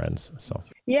wife were friends. So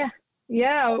yeah,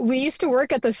 we used to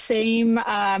work at the same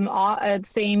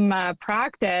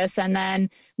practice, and then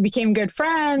became good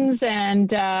friends,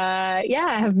 and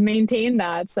have maintained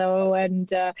that. So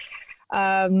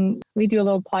we do a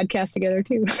little podcast together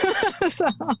too. So,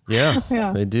 yeah,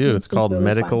 they do. It's called really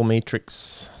Medical fun.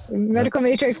 Matrix. Medical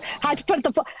Matrix. Had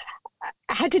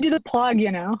to do the plug,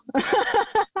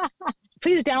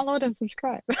 Please download and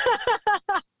subscribe.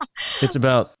 It's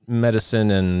about medicine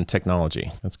and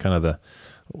technology. That's kind of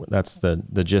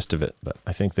the gist of it, but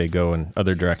I think they go in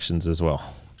other directions as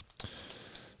well.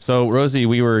 So Rosie,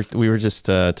 we were just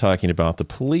talking about the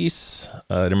police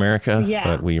in America,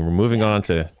 but we were moving on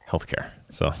to healthcare.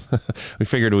 So we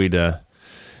figured you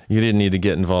didn't need to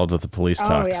get involved with the police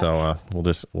talk. So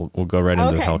we'll go right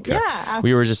into healthcare. Yeah,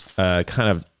 we were just kind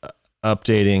of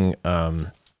updating,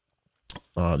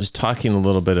 just talking a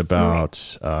little bit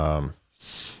about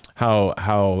how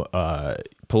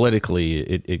politically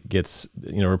it gets.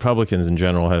 Republicans in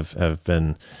general have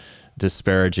been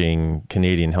disparaging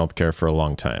Canadian healthcare for a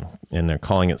long time, and they're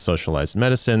calling it socialized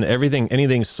medicine.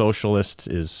 Anything socialist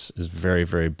is very,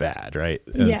 very bad, right?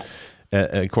 Yes.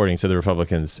 According to the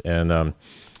Republicans. And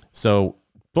so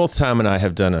both Tom and I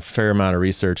have done a fair amount of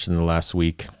research in the last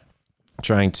week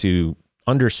trying to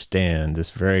understand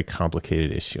this very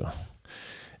complicated issue.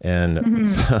 And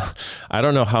so, I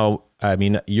don't know how,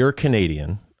 you're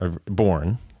Canadian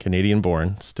born,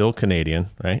 still Canadian,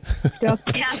 right? Still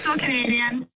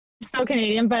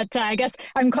Canadian, but I guess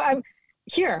I'm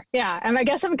here. Yeah. And I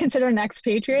guess I'm considered an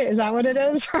expatriate. Is that what it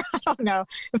is? I don't know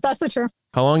if that's the term.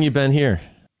 How long you been here?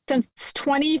 Since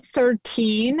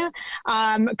 2013,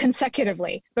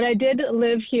 consecutively. But I did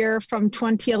live here from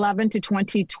 2011 to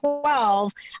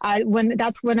 2012,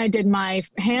 that's when I did my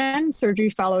hand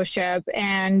surgery fellowship.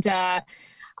 And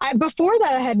before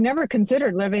that, I had never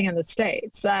considered living in the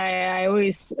States. I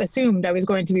always assumed I was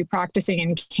going to be practicing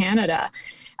in Canada.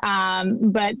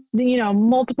 But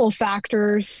multiple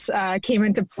factors came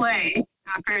into play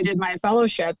after I did my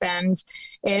fellowship, and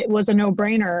it was a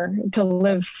no-brainer to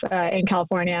live in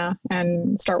California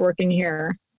and start working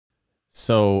here.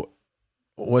 So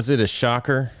was it a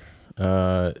shocker,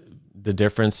 the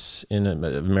difference in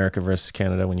America versus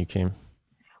Canada when you came?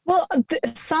 Well,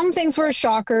 some things were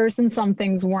shockers and some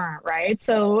things weren't, right?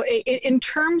 So in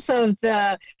terms of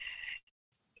now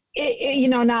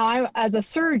I, as a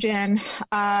surgeon,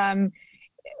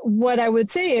 what I would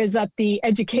say is that the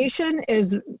education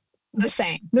is the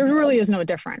same. There really is no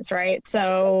difference, right?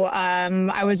 So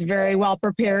I was very well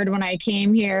prepared when I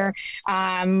came here.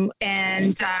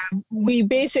 We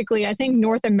basically, I think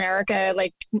North America,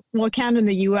 Canada and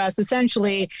the US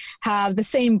essentially have the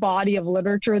same body of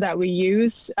literature that we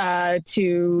use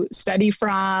to study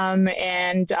from.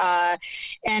 And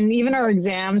even our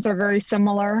exams are very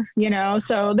similar,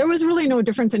 so there was really no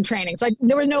difference in training. So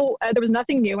there was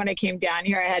nothing new when I came down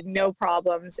here. I had no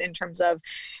problems in terms of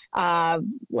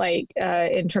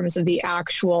in terms of the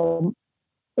actual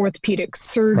orthopedic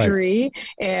surgery,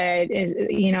 right.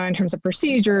 In terms of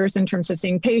procedures, in terms of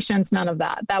seeing patients, none of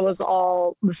that. That was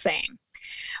all the same.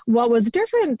 What was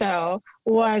different, though,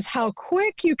 was how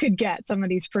quick you could get some of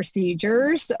these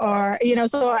procedures. One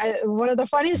of the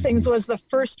funniest things was the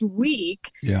first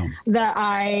week that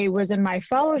I was in my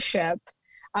fellowship,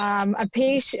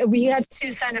 we had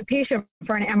to send a patient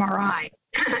for an MRI.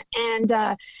 And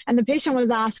the patient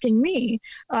was asking me,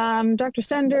 Dr.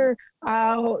 Sender,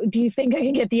 do you think I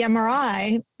can get the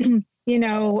MRI,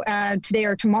 today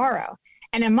or tomorrow?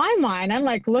 And in my mind, I'm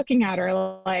like looking at her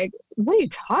like, what are you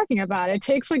talking about? It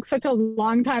takes such a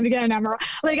long time to get an MRI.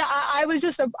 I was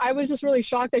just really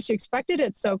shocked that she expected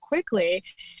it so quickly.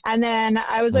 And then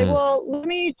I was like, well, let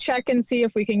me check and see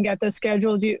if we can get this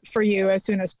scheduled for you as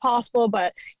soon as possible.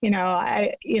 But,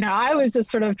 I was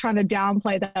just sort of trying to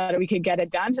downplay that we could get it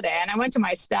done today. And I went to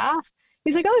my staff.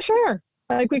 He's like, oh, sure.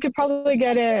 We could probably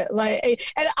get it.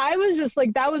 And I was just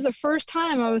that was the first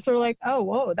time I was sort of like, oh,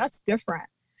 whoa, that's different.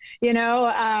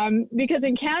 Because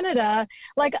in Canada,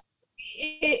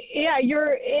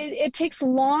 it takes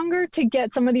longer to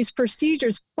get some of these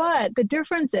procedures, but the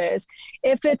difference is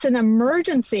if it's an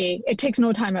emergency, it takes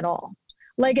no time at all.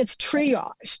 It's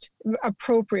triaged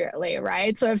appropriately,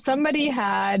 right? So if somebody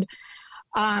had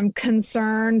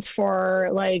concerns for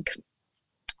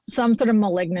some sort of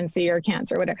malignancy or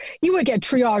cancer or whatever, you would get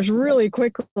triaged really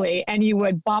quickly and you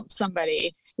would bump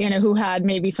somebody who had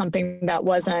maybe something that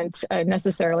wasn't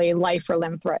necessarily life or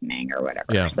limb threatening or whatever.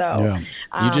 Yeah. So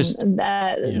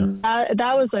that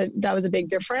was a big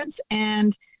difference.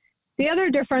 And the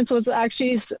other difference was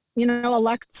actually,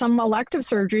 some elective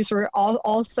surgeries were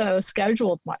also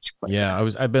scheduled much quicker. Yeah,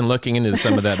 I've been looking into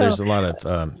some of that. There's a lot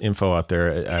of info out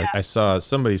there. Yeah. I saw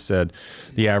somebody said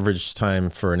the average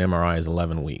time for an MRI is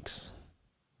 11 weeks.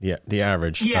 Yeah, the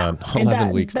average 11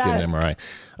 weeks to get an MRI.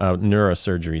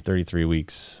 Neurosurgery 33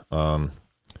 weeks. In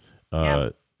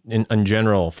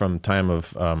general, from time of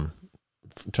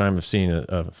seeing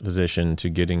a physician to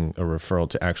getting a referral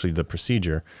to actually the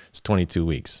procedure is 22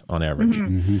 weeks on average.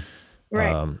 Mm-hmm.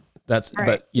 Right. A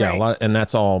lot, and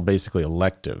that's all basically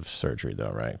elective surgery,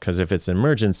 though, right? Because if it's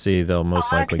emergency, they'll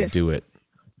most likely do it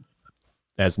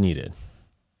as needed.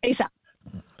 ASAP.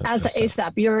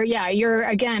 ASAP.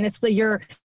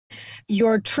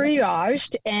 You're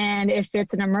triaged, and if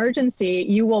it's an emergency,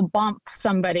 you will bump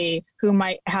somebody who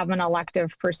might have an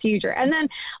elective procedure. And then,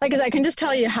 I can just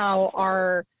tell you how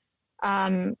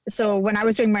so when I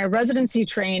was doing my residency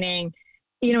training,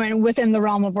 and within the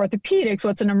realm of orthopedics,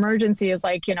 what's an emergency is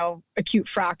acute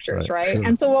fractures, right? Sure.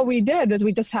 And so what we did is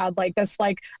we just had this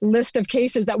list of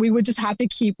cases that we would just have to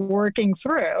keep working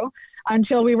through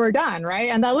until we were done, right?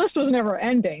 And that list was never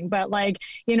ending. But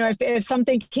if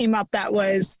something came up that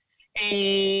was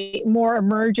a more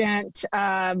emergent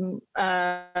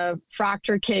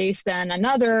fracture case than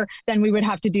another, then we would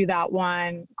have to do that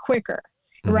one quicker.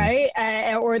 Mm-hmm. Right.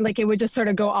 Or it would just sort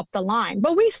of go up the line,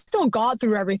 but we still got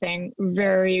through everything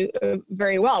very,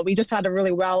 very well. We just had a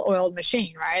really well-oiled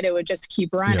machine, right? It would just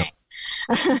keep running.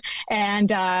 Yeah. and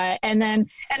then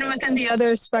within the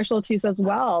other specialties as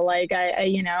well,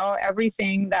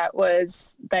 everything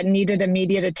that needed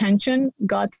immediate attention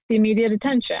got the immediate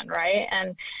attention. Right.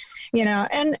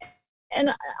 And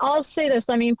I'll say this,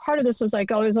 part of this was I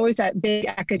was always at big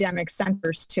academic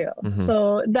centers too. Mm-hmm.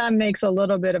 So that makes a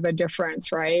little bit of a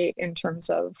difference, right? In terms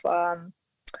of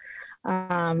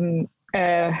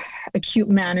acute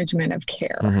management of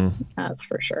care. Mm-hmm. That's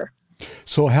for sure.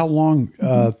 So how long,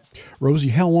 Rosie,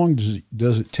 how long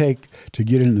does it take to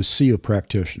get in to see a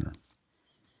practitioner?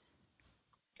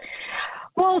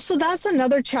 Well, so that's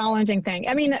another challenging thing.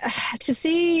 To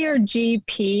see your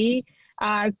GP,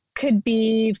 could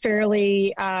be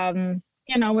fairly,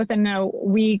 within a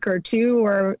week or two,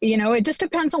 or, it just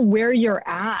depends on where you're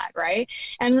at, right?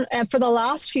 And for the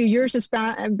last few years, it's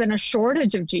been a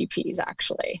shortage of GPs,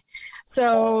 actually.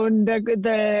 So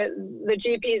the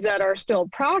GPs that are still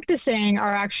practicing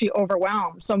are actually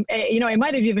overwhelmed. So, it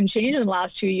might have even changed in the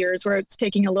last few years where it's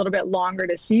taking a little bit longer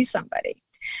to see somebody.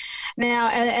 Now,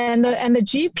 and the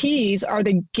GPs are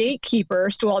the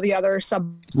gatekeepers to all the other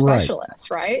subspecialists,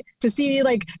 right? To see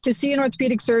an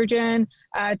orthopedic surgeon,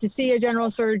 to see a general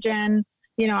surgeon,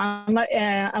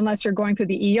 unless you're going through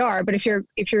the ER. But if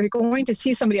you're going to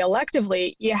see somebody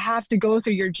electively, you have to go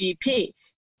through your GP.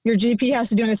 Your GP has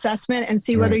to do an assessment and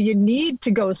see whether you need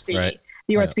to go see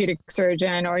the orthopedic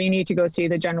surgeon or you need to go see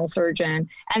the general surgeon.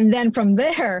 And then from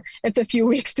there, it's a few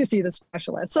weeks to see the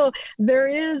specialist. So there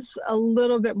is a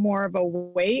little bit more of a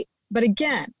wait. But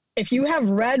again, if you have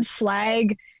red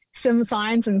flag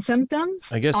signs and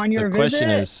symptoms on your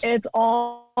visit, it's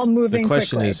all moving. The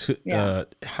question quickly. is,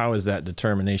 how is that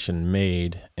determination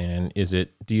made? And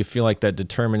do you feel like that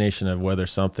determination of whether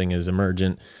something is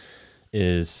emergent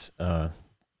is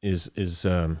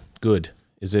good?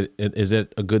 Is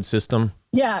it a good system?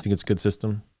 Yeah. I think it's a good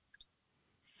system.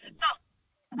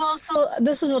 So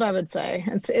this is what I would say.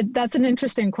 That's an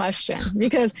interesting question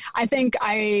because I think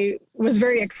I was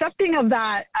very accepting of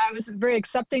that. I was very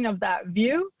accepting of that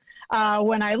view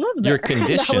when I lived there. You're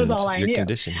conditioned. That was all I knew. You're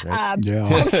conditioned,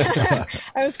 right?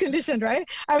 I was conditioned, right?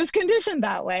 I was conditioned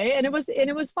that way, and it was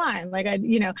fine.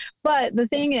 But the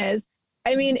thing is,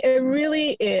 I mean, it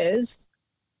really is.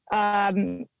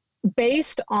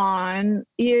 Based on,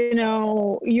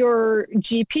 your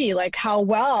GP, like how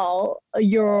well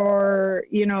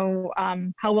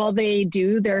how well they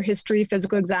do their history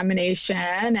physical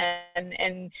examination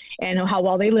and how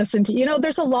well they listen to,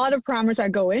 there's a lot of parameters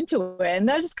that go into it. And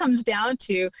that just comes down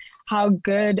to how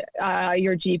good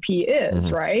your GP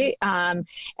is, right?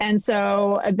 And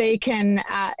so they can,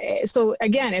 so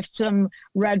again, if some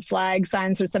red flag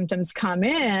signs or symptoms come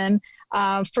in,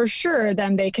 for sure,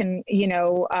 then they can,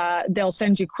 they'll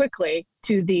send you quickly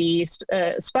to the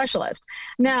specialist.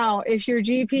 Now, if your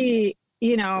GP,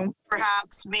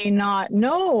 perhaps may not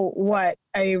know what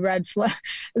a red flag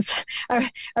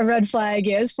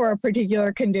is for a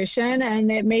particular condition, and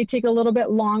it may take a little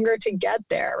bit longer to get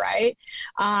there, right?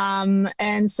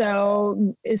 And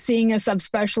so seeing a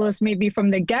subspecialist maybe from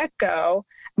the get-go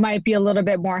might be a little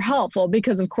bit more helpful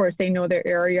because, of course, they know their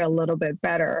area a little bit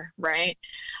better, right?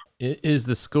 Is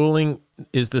the schooling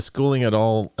at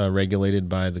all regulated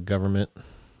by the government?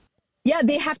 Yeah,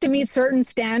 they have to meet certain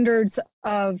standards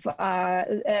of.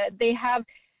 They have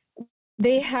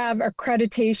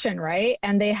accreditation, right?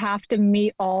 And they have to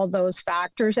meet all those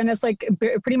factors, and it's like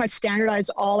pretty much standardized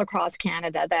all across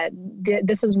Canada. That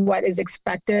this is what is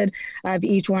expected of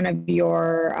each one of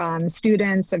your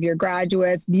students, of your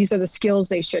graduates. These are the skills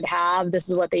they should have. This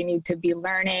is what they need to be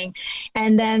learning,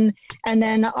 and then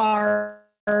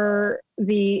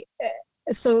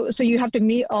so you have to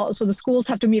meet so the schools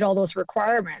have to meet all those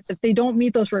requirements. If they don't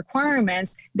meet those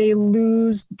requirements, they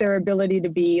lose their ability to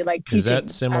be like teaching. Is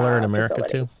that similar in America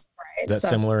too? Right? That's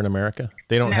similar in America?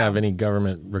 They don't have any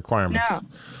government requirements.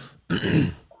 No.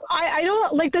 I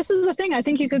don't like, this is the thing. I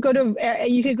think you could go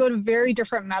to very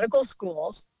different medical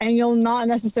schools and you'll not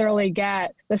necessarily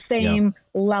get the same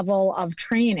level of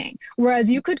training.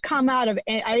 Whereas you could come out of,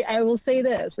 I will say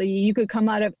this, you could come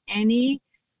out of any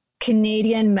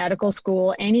Canadian medical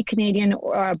school, any Canadian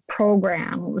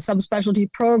program,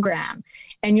 subspecialty program,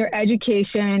 and your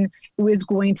education is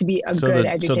going to be a good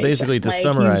education. So basically, to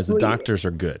summarize, the doctors are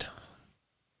good.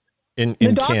 In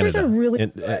the doctors Canada. are really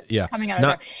good coming out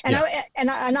of there.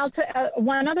 And I'll tell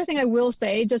one other thing I will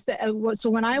say, so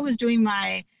when I was doing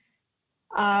my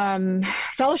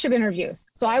fellowship interviews,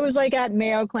 so I was like at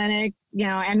Mayo Clinic,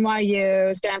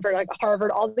 NYU, Stanford, like Harvard,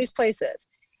 all these places.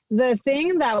 The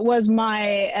thing that was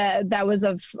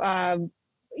of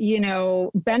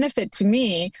benefit to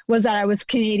me was that I was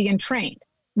Canadian trained.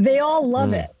 They all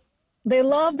love it. They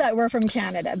love that we're from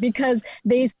Canada because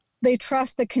they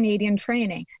trust the Canadian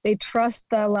training. They trust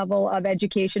the level of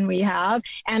education we have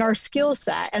and our skill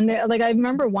set. And I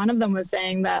remember one of them was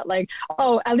saying that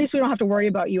at least we don't have to worry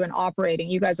about you in operating.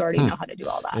 You guys already know how to do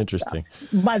all that. Interesting.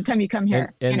 Stuff by the time you come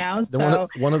here,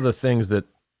 one of the things that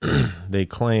they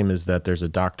claim is that there's a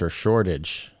doctor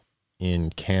shortage in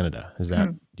Canada. Is that,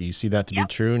 do you see that to be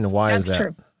true? And why is that?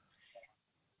 True.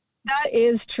 That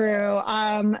is true.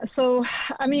 So,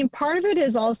 I mean, part of it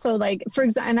is also for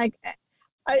example,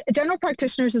 general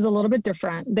practitioners is a little bit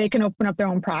different. They can open up their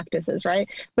own practices, right?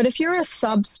 But if you're a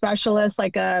subspecialist,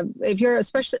 if you're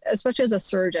especially as a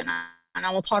surgeon, and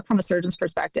I will talk from a surgeon's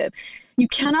perspective, you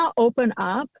cannot open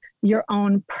up your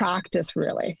own practice,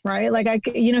 really, right?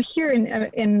 Here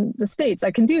in the States, I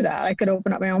can do that. I could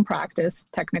open up my own practice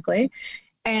technically,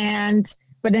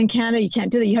 but in Canada, you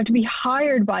can't do that. You have to be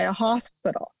hired by a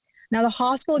hospital. Now, the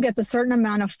hospital gets a certain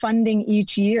amount of funding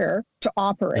each year to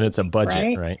operate. And it's a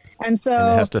budget, right? And so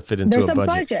it has to fit into there's a budget.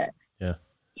 Budget. Yeah.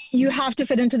 you have to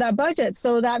fit into that budget.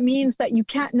 So that means that you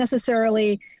can't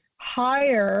necessarily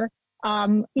hire,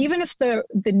 even if the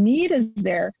need is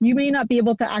there, you may not be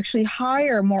able to actually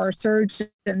hire more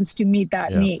surgeons to meet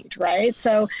that need, right?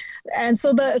 So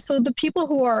the people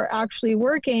who are actually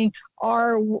working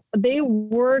they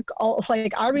work all,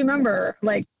 like I remember,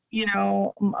 like, you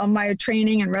know, my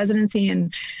training and residency,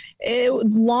 and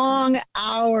long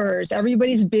hours,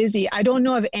 everybody's busy. I don't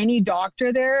know of any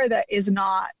doctor there that is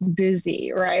not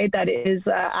busy, right? That is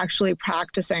actually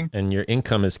practicing. And your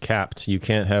income is capped. You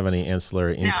can't have any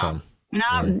ancillary income.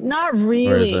 Not really.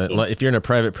 Whereas if you're in a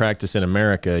private practice in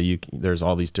America, there's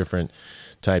all these different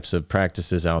types of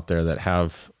practices out there that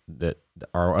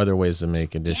are other ways to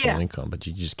make additional income, but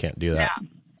you just can't do that.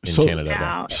 In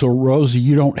Canada. So Rosie,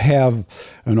 you don't have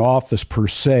an office per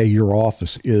se. Your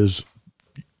office is,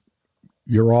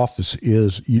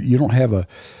 you don't have an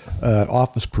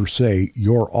office per se.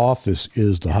 Your office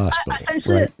is the hospital,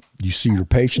 essentially, right? You see your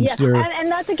patients there.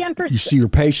 And that's again for, you see your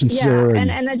patients there.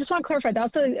 And I just want to clarify,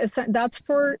 that's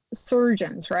for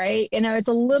surgeons, right? You know, it's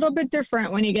a little bit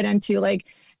different when you get into like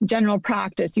general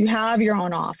practice. You have your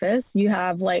own office. You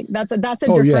have like that's a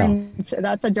different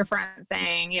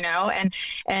thing, you know,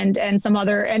 and some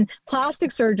other, and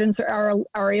plastic surgeons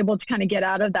are able to kind of get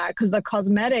out of that because the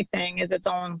cosmetic thing is its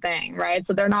own thing, right?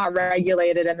 So they're not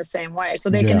regulated in the same way, so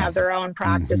they can have their own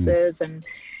practices and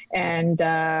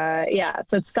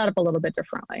so it's set up a little bit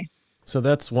differently. So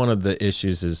that's one of the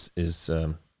issues is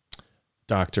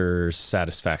doctor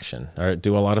satisfaction.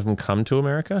 Do a lot of them come to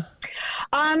America?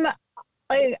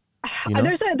 You know?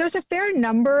 There's a fair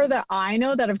number that I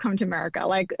know that have come to America,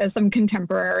 like some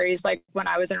contemporaries, like when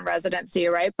I was in residency,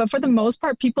 right? But for the most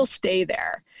part, people stay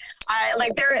there.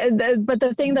 But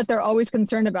the thing that they're always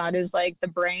concerned about is like the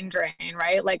brain drain,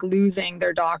 right? Like losing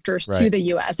their doctors to the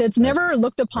U.S. It's never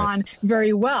looked upon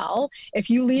very well if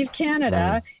you leave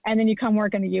Canada and then you come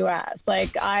work in the U.S.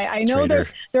 Like I know there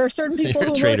are certain people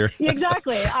who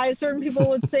exactly. Certain people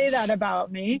would say that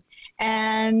about me,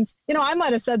 and you know I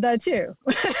might have said that too.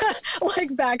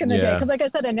 Like back in the day, because like I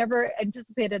said, I never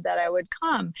anticipated that I would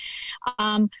come.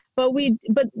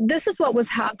 But this is what was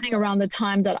happening around the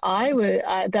time that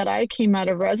I came out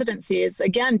of residency. Is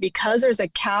again because there's a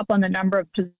cap on the number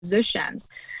of positions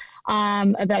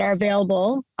that are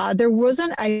available. There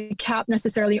wasn't a cap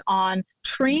necessarily on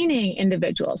training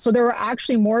individuals, so there were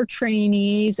actually more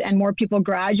trainees and more people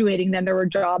graduating than there were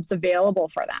jobs available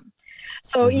for them.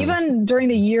 So even during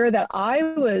the year that I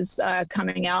was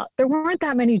coming out, there weren't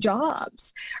that many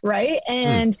jobs, right?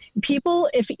 And people,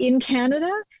 if in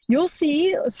Canada, you'll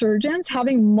see surgeons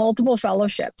having multiple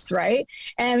fellowships, right?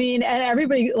 And I mean, and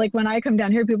everybody, like when I come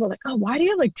down here, people are like, oh, why do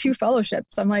you have like 2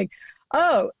 fellowships? I'm like,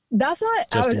 oh, that's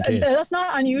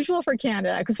not unusual for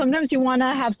Canada, because sometimes you want to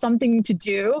have something to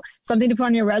do, something to put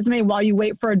on your resume while you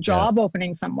wait for a job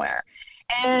opening somewhere.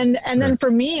 And then for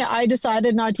me, I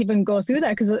decided not to even go through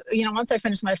that because, you know, once I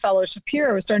finished my fellowship here,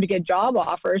 I was starting to get job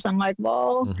offers. I'm like,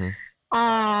 well,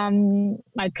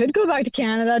 I could go back to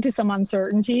Canada to some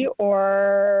uncertainty,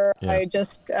 or I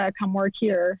just come work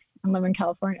here and live in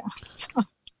California. So.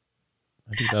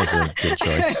 I think that was a good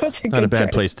choice. It's not a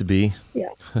bad place to be. Yeah.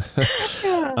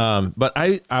 But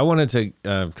I wanted to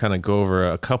kind of go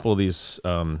over a couple of these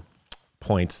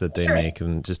points that they make,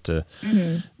 and just to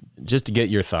get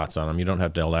your thoughts on them. You don't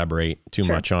have to elaborate too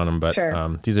much on them, but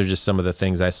these are just some of the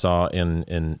things I saw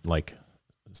in like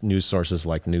news sources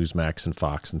like Newsmax and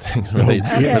Fox and things where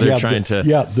they're trying to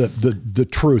the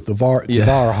truth of our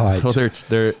height. Well,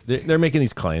 they're making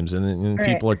these claims, and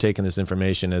people are taking this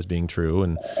information as being true,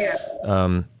 and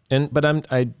but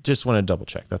I just want to double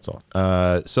check. That's all.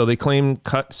 So they claim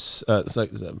cuts.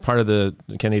 Part of the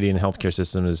Canadian healthcare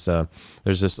system is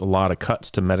there's just a lot of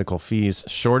cuts to medical fees,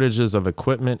 shortages of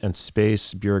equipment and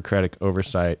space, bureaucratic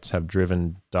oversights have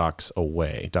driven doctors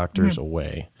away.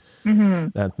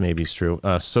 That maybe is true.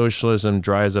 Socialism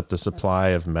dries up the supply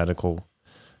of medical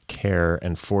care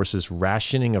and forces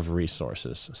rationing of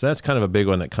resources. So that's kind of a big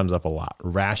one that comes up a lot.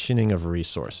 Rationing of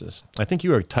resources. I think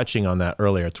you were touching on that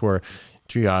earlier. It's where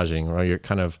triaging, or you're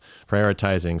kind of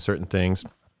prioritizing certain things.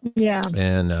 Yeah.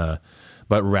 And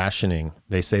but rationing,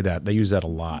 they say that they use that a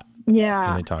lot. Yeah.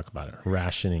 When they talk about it,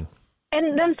 rationing.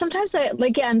 And then sometimes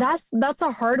and that's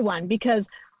a hard one, because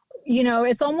you know,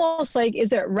 it's almost like,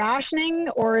 is it rationing,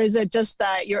 or is it just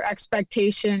that your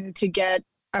expectation to get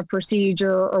a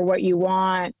procedure or what you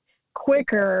want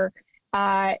quicker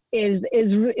is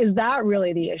that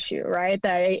really the issue, right?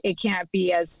 That it can't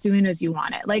be as soon as you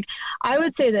want it. Like, I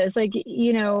would say this, like,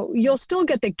 you know, you'll still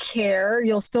get the care,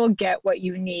 you'll still get what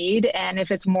you need. And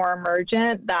if it's more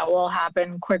emergent, that will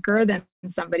happen quicker than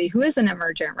somebody who isn't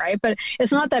emergent, right? But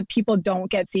it's not that people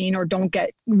don't get seen or don't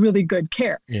get really good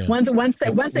care. Yeah. Once they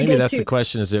Maybe get that's to, the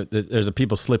question, is that there's a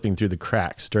people slipping through the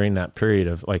cracks during that period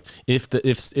of, like, if the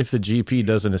GP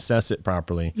doesn't assess it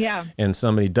properly, yeah, and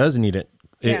somebody does need it,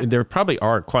 Yeah. there probably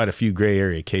are quite a few gray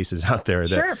area cases out there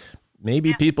that sure,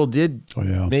 maybe people did,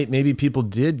 yeah. maybe people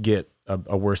did get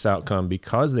a worse outcome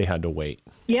because they had to wait.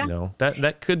 Yeah. You know,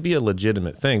 that could be a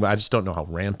legitimate thing, but I just don't know how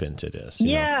rampant it is. You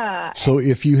know? yeah. So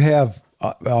if you have,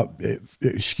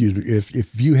 excuse me,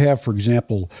 if you have, for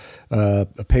example, a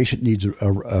patient needs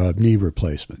a knee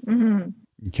replacement,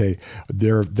 okay,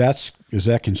 is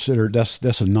that considered,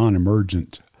 that's a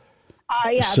non-emergent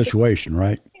Yeah, situation,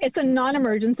 right? it's a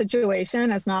non-emergent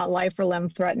situation. It's not life or limb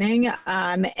threatening.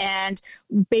 And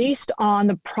based on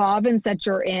the province that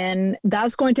you're in,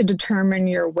 that's going to determine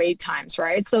your wait times,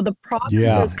 right? So the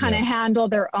provinces kind of handle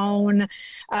their own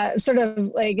sort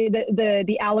of like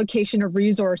the allocation of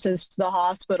resources to the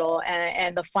hospital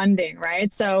and the funding,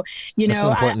 right? So, you know,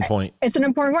 that's an important point. It's an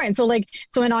important point.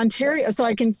 So in Ontario, so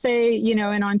I can say, you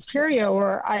know, in Ontario,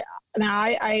 where I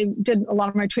did a lot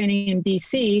of my training in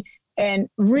BC, and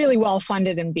really well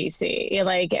funded in BC.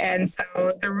 Like, and so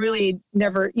they're really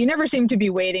you never seem to be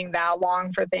waiting that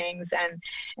long for things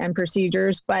and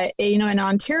procedures. But, you know, in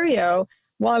Ontario,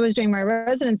 while I was doing my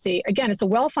residency, again, it's a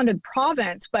well-funded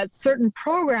province, but certain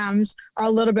programs are a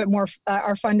little bit more,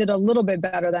 are funded a little bit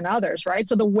better than others, right?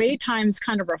 So the wait times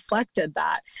kind of reflected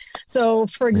that. So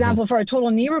for example, for a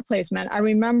total knee replacement, I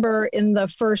remember in the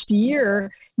first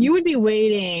year, you would be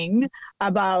waiting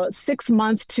about 6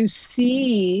 months to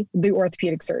see the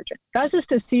orthopedic surgeon. That's just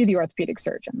to see the orthopedic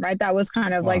surgeon, right? That was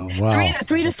kind of like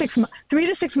 3 to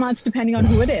 6 months, depending on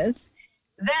who it is.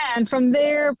 Then from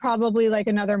there, probably like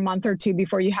another month or two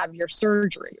before you have your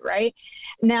surgery, right?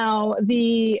 Now,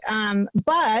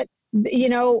 but, you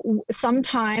know,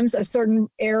 sometimes a certain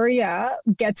area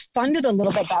gets funded a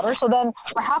little bit better. So then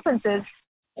what happens is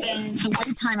then the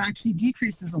wait time actually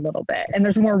decreases a little bit, and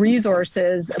there's more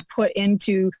resources put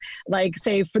into, like,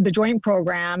 say, for the joint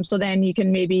program. So then you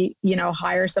can maybe, you know,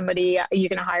 hire somebody, you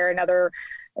can hire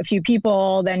a few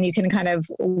people, then you can kind of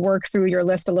work through your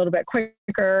list a little bit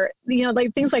quicker, you know,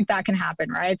 like things like that can happen,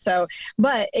 right? So,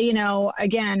 but, you know,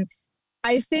 again,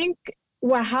 I think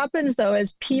what happens though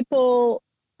is people,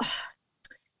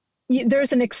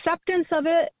 there's an acceptance of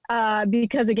it,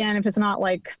 because again, if it's not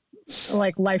like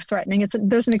life threatening,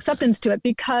 there's an acceptance to it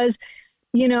because,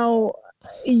 you know,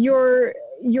 your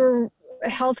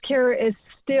healthcare is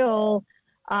still,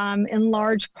 in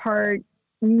large part,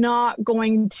 not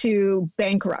going to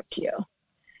bankrupt you.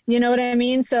 You know what I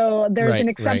mean? So there's an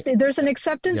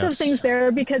acceptance of things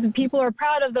there, because people are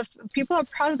proud of the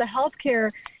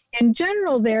healthcare in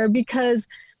general there, because,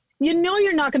 you know,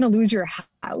 you're not going to lose your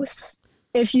house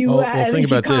if you think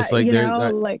about this, like, you know,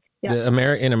 like, yeah.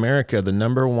 In America, the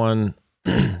number one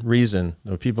reason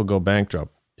that people go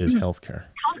bankrupt is healthcare.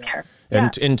 Healthcare.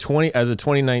 And as of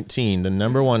 2019, the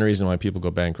number one reason why people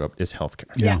go bankrupt is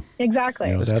healthcare. Yeah, exactly.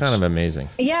 Yeah, that's kind of amazing.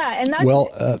 Yeah, and that's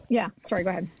sorry, go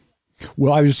ahead.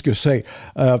 Well, I was just going to say,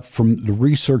 from the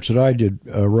research that I did,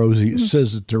 Rosie, it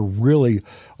says that there really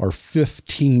are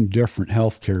 15 different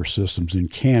healthcare systems in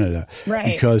Canada, right?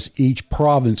 Because each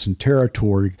province and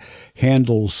territory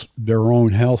handles their own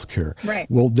healthcare. Right.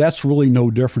 Well, that's really no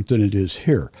different than it is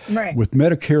here. Right. With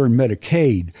Medicare and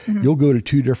Medicaid, you'll go to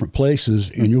two different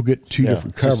places and you'll get two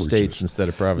different coverages. States instead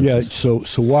of provinces. Yeah.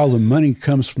 So while the money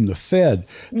comes from the Fed,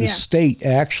 the state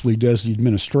actually does the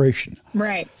administration.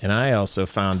 Right. And I also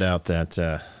found out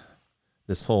that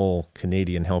this whole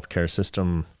Canadian healthcare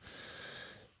system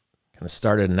kind of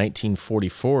started in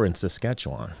 1944 in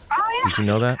Saskatchewan. Oh, yeah. Did you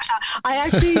know that? I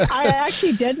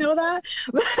actually did know that,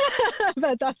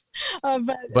 but that's.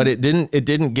 But it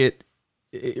didn't get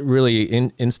really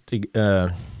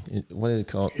what did it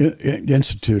call it?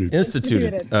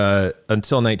 Instituted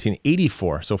until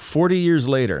 1984. So 40 years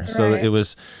later. Right. So it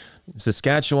was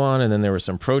Saskatchewan, and then there were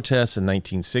some protests in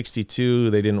 1962.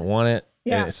 They didn't want it.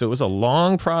 Yeah. So it was a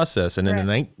long process, and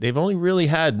they've only really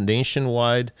had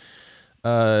nationwide,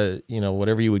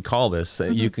 whatever you would call this.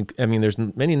 You can, I mean, there's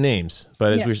many names,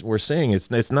 but as we're saying,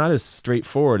 it's not as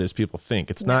straightforward as people think.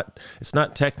 It's not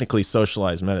technically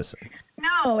socialized medicine.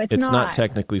 No, it's not. It's not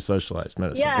technically socialized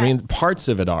medicine. Yeah. I mean, parts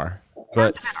of it are.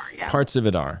 Parts of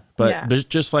it are. But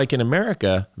just like in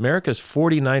America's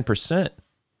 49%.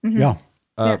 Yeah.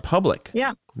 public.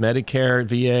 Yeah. Medicare,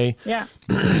 VA, Yeah.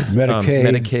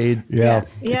 Medicaid. Yeah.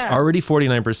 It's already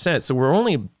 49%. So we're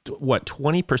only,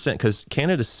 20%? Because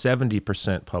Canada's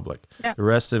 70% public. Yeah. The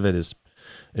rest of it is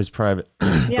private.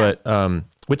 But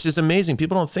which is amazing.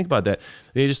 People don't think about that.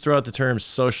 They just throw out the term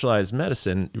socialized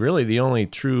medicine. Really, the only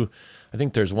true, I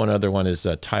think there's one other one is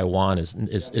Taiwan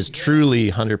is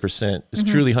truly 100%. Is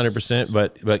truly 100%.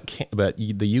 But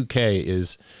the UK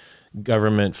is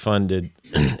government funded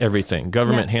everything.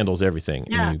 Government handles everything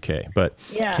in the UK. But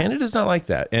Canada's not like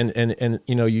that. And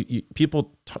you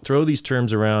people throw these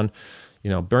terms around.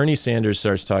 Bernie Sanders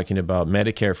starts talking about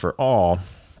Medicare for all.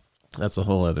 That's a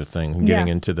whole other thing. Getting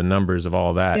into the numbers of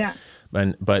all that. Yeah.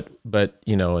 But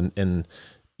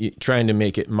trying to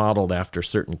make it modeled after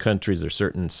certain countries or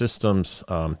certain systems.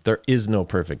 There is no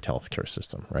perfect healthcare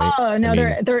system, right? Oh no,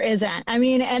 there isn't. I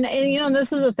mean, and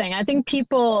this is the thing. I think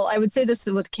I would say this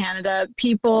with Canada,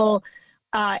 people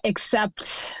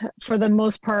accept for the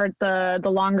most part the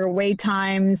longer wait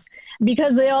times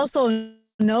because they also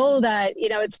know that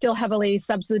it's still heavily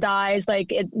subsidized,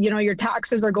 like your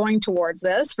taxes are going towards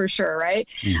this for sure, right?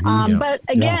 But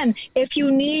again, if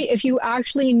you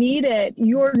actually need it,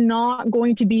 you're not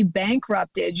going to be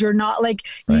bankrupted. You're not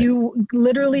you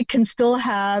literally can still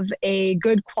have a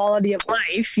good quality of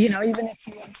life, even if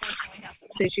you unfortunately have some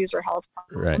issues or health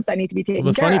problems that need to be taken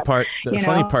care of. The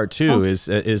funny part too is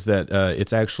that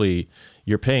it's actually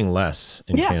you're paying less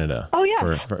in Canada. Oh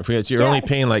yes, you're only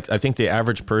paying I think the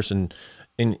average person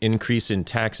increase in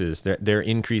taxes, their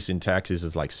increase in taxes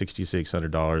is like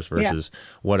 $6,600 versus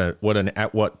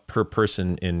what per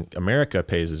person in America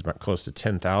pays is close to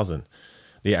 $10,000,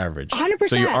 the average. 100%.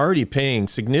 So you're already paying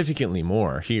significantly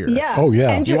more here. Yeah. Oh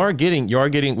yeah. And we are getting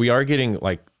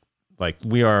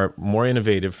we are more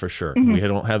innovative for sure. We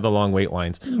don't have the long wait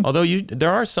lines. Although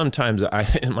there are some times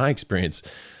in my experience,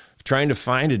 trying to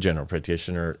find a general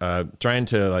practitioner, trying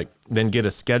to then get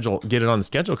it on the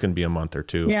schedule can be a month or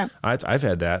two. Yeah. I've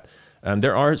had that.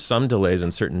 There are some delays in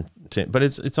certain, but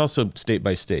it's also state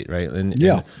by state, right?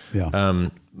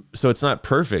 So it's not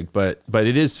perfect, but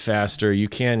it is faster. You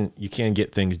can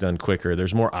get things done quicker.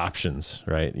 There's more options,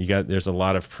 right? There's a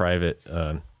lot of private.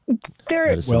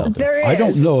 There is. I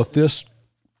don't know if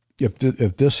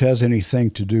this has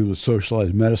anything to do with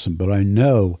socialized medicine, but I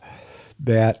know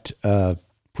that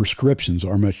prescriptions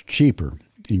are much cheaper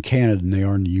in Canada than they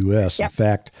are in the U.S. Yep. In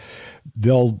fact,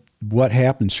 what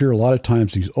happens here, a lot of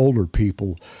times these older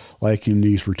people, like in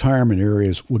these retirement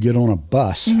areas, will get on a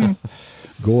bus,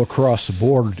 go across the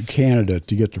border to Canada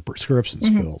to get their prescriptions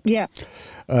filled. Yeah.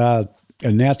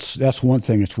 And that's one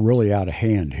thing that's really out of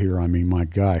hand here. I mean, my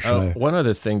gosh. One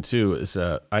other thing, too, is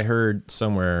I read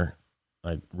somewhere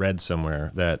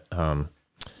that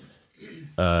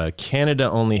Canada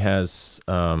only has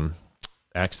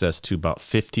access to about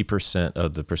 50%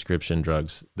 of the prescription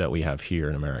drugs that we have here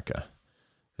in America.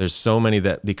 There's so many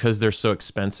that because they're so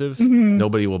expensive,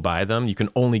 nobody will buy them. You can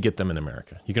only get them in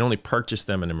America. You can only purchase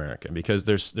them in America because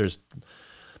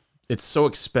it's so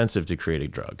expensive to create a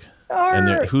drug.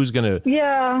 And who's going to,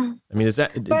 I mean,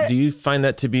 do you find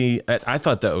that to be, I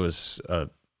thought that was a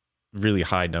really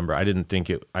high number. I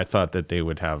thought that they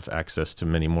would have access to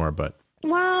many more, but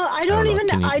well, I don't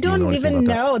even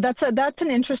know. That's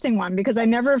an interesting one because I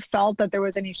never felt that there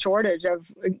was any shortage of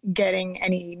getting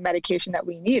any medication that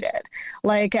we needed.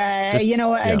 Again,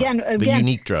 the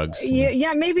unique drugs.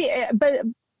 Yeah, maybe,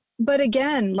 but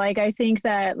again, I think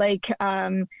that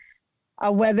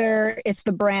whether it's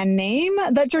the brand name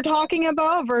that you're talking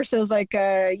about versus a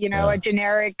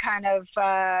generic kind of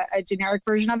a generic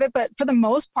version of it. But for the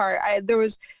most part, I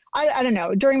don't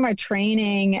know, during my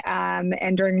training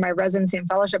and during my residency and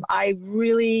fellowship, I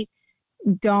really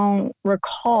don't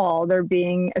recall there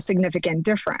being a significant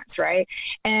difference, right?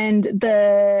 But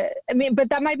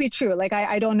that might be true.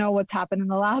 I don't know what's happened in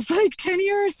the last 10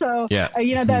 years. So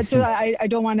that's I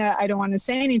don't want to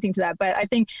say anything to that. But I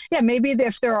think maybe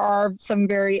if there are some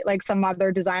some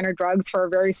other designer drugs for a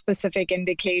very specific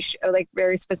indication,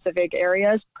 very specific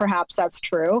areas, perhaps that's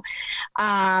true.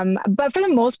 But for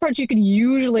the most part, you can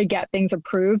usually get things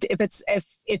approved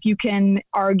if you can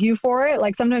argue for it.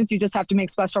 Sometimes you just have to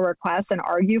make special requests and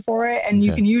argue for it, and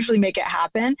you can usually make it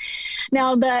happen.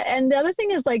 Now the other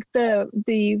thing is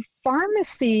the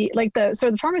pharmacy,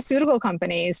 the pharmaceutical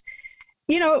companies,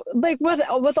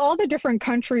 with all the different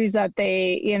countries that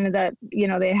they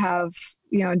have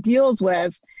deals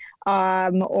with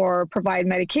or provide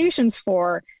medications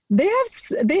for, they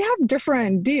have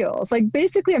different deals.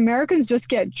 Basically Americans just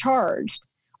get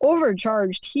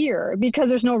overcharged here because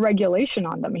there's no regulation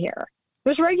on them here.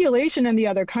 there's regulation in the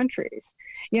other countries,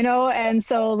 and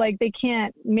so like they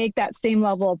can't make that same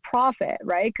level of profit,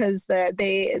 right? Because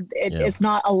it's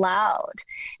not allowed.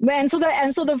 And so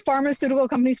the pharmaceutical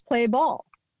companies play ball,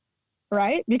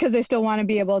 right? Because they still want to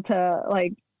be able to,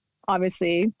 like,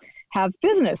 obviously have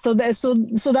business. So that's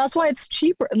why it's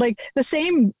cheaper. Like the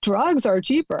same drugs are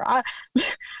cheaper. I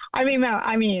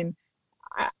mean,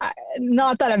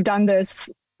 not that I've done this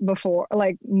before,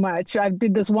 like much. I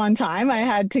did this one time. I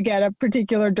had to get a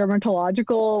particular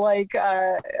dermatological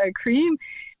a cream,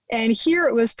 and here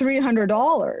it was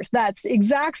 $300. That's the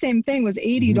exact same thing was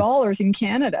 $80 in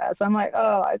Canada. So I'm like,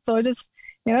 oh, so I just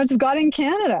got in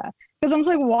Canada. Because I'm just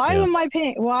like, why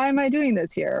am I doing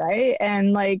this here, right?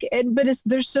 And like,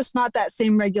 there's just not that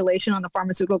same regulation on the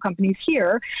pharmaceutical companies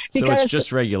here. Because so it's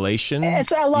just regulation?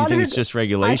 It's a lot of it, it's just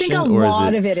regulation? I think a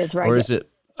lot of it is regulation. Or is it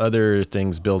other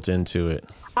things built into it?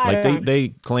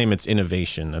 They claim it's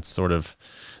innovation. That's sort of,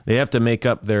 they have to make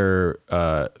up their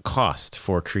cost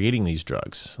for creating these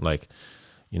drugs. Like,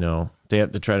 they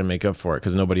have to try to make up for it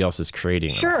because nobody else is creating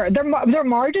them. Sure, their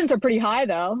margins are pretty high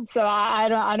though, so I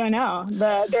don't know.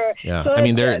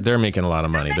 They're making a lot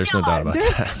of money. There's no doubt about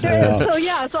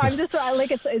that. So I'm just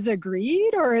like, is it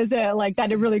greed, or is it like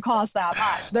that it really costs that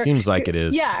much? Seems like it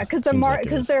is. Yeah,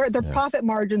 because their profit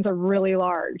margins are really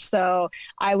large. So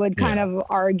I would kind of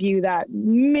argue that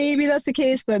maybe that's the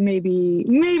case, but maybe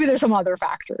there's some other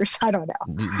factors. I don't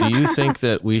know. Do you think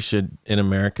that in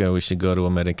America we should go to a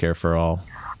Medicare for all?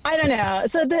 I don't know.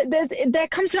 So that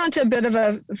comes down to a bit of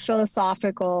a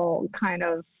philosophical kind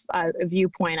of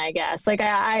viewpoint, I guess. Like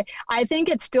I think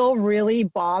it still really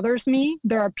bothers me.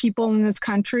 There are people in this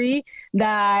country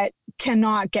that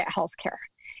cannot get healthcare,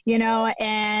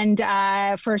 and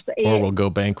or will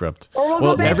go bankrupt.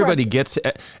 Everybody gets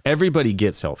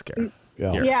healthcare.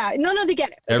 Yeah. No, they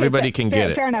get it. Everybody can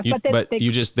get it. Fair enough.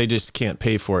 They just can't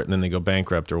pay for it, and then they go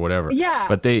bankrupt or whatever. Yeah.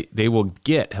 But they will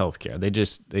get healthcare.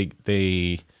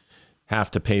 They have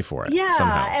to pay for it. Yeah.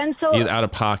 Somehow. And so either out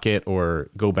of pocket or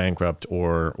go bankrupt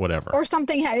or whatever. Or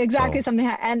something.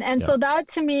 So that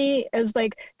to me is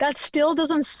like, that still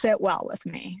doesn't sit well with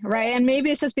me. Right. And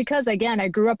maybe it's just because, again, I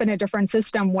grew up in a different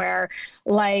system where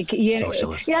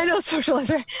socialist. Yeah, I know,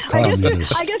 socialist. Right?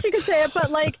 I guess you could say it,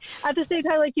 but like at the same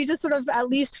time, like you just sort of at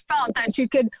least felt that you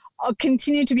could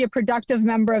continue to be a productive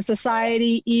member of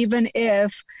society, even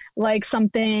if like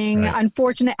something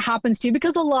unfortunate happens to you,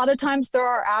 because a lot of times there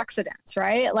are accidents,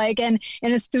 right? Like, and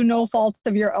it's through no fault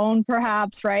of your own,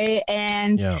 perhaps, right?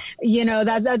 And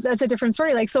that's a different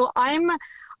story. Like, so I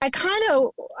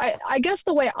guess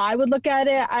the way I would look at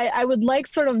it, I would like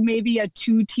sort of maybe a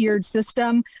 2-tiered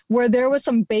system where there was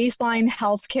some baseline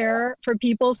healthcare for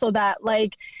people, so that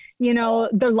like,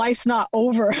 their life's not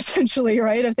over essentially,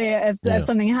 right? If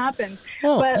something happens.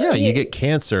 Well, you get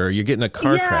cancer, you get in a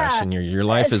car crash, and your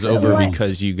life is over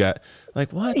because you got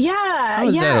like what? Yeah. How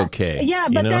is that okay? Yeah,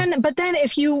 but then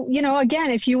if you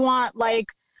if you want like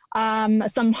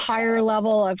some higher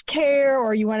level of care,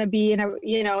 or you want to be in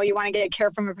you want to get care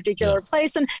from a particular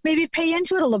place, and maybe pay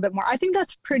into it a little bit more. I think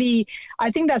that's pretty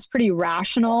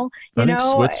rational. I think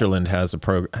Switzerland has a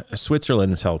program.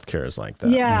 Switzerland's healthcare is like that.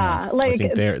 Yeah. I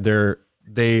think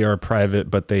they are private,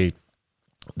 but their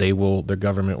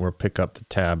government will pick up the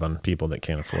tab on people that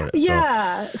can't afford it.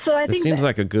 Yeah. So I think it seems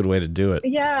like a good way to do it.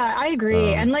 Yeah, I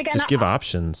agree. And give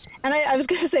options. And I was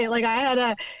going to say, like,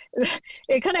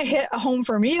 it kind of hit home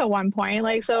for me at one point.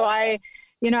 Like, so I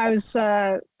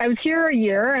was here a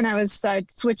year, and I was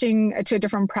switching to a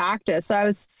different practice. So I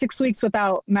was 6 weeks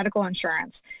without medical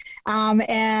insurance.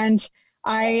 And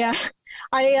I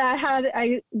had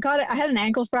an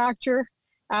ankle fracture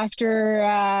after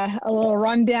a little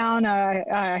run down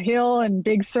a hill in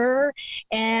Big Sur,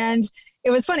 and it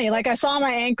was funny. Like, I saw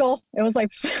my ankle. It was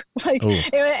like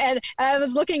and I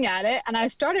was looking at it, and I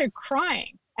started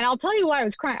crying. And I'll tell you why I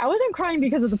was crying. I wasn't crying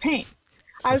because of the pain.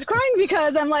 I was crying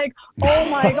because I'm like,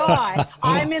 oh my God,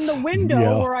 I'm in the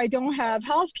window where I don't have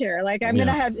healthcare. Like, I'm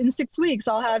gonna have, in 6 weeks,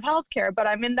 I'll have healthcare, but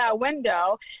I'm in that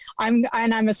window. I'm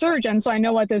a surgeon, so I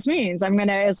know what this means.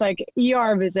 It's like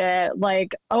ER visit,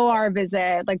 like OR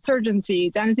visit, like surgeon's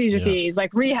fees, anesthesia fees,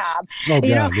 like rehab.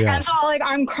 And so like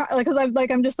I'm because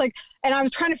I'm just like, and I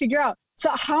was trying to figure out, so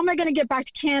how am I going to get back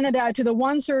to Canada to the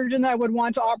one surgeon that I would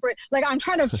want to operate? Like, I'm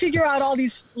trying to figure out all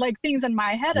these like things in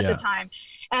my head at the time.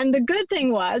 And the good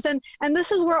thing was, and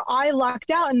this is where I lucked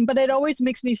out, but it always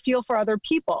makes me feel for other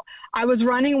people. I was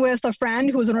running with a friend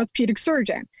who was an orthopedic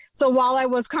surgeon. So while I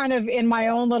was kind of in my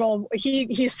own little,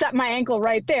 he set my ankle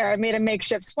right there. I made a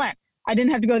makeshift splint. I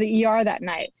didn't have to go to the ER that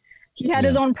night. He had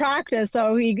his own practice,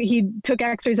 so he took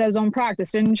x-rays at his own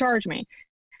practice, didn't charge me.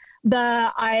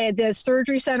 the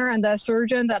surgery center and the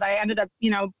surgeon that I ended up,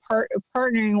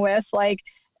 partnering with, like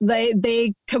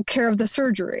they took care of the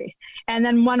surgery. And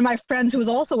then one of my friends who was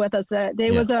also with us,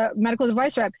 was a medical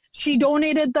device rep. She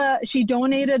donated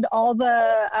all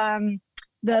the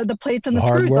plates and the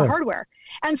screws, the hardware.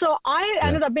 And so I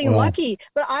ended up being lucky,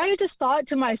 but I just thought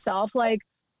to myself, like,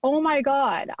 oh my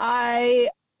God,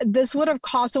 this would have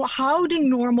cost. So how do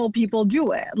normal people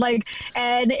do it? Like,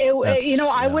 and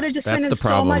I would have just been in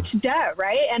so much debt.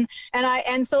 Right. And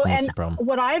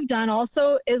what I've done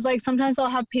also is, like, sometimes I'll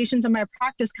have patients in my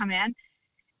practice come in,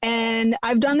 and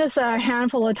I've done this a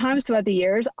handful of times throughout the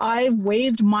years. I've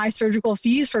waived my surgical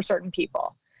fees for certain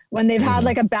people when they've had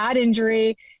like a bad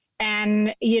injury.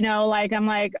 And, like, I'm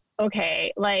like,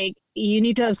 okay, like, you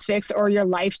need to have this fixed or your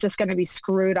life's just going to be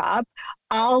screwed up.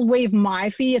 I'll waive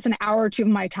my fee. It's an hour or two of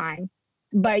my time,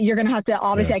 but you're going to have to,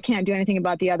 obviously I can't do anything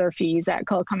about the other fees that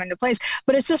come into place,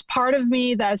 but it's just part of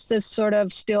me that's just sort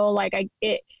of still like,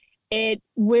 it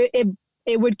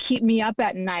would keep me up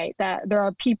at night, that there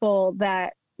are people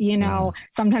that,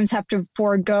 sometimes have to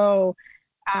forego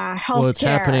health it's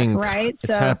happening, right? It's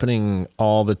happening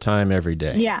all the time, every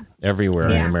day, everywhere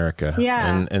in America.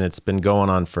 And it's been going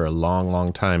on for a long,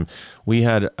 long time. We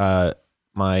had,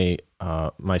 my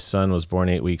son was born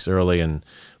 8 weeks early, and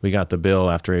we got the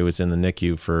bill after he was in the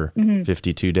NICU for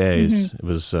 52 days. It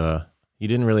was, he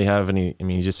didn't really have any,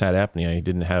 he just had apnea. He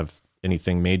didn't have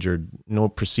anything major, no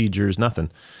procedures, nothing.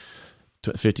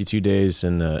 52 days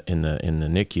in the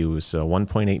NICU was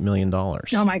 $1.8 million. Oh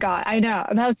my God. I know.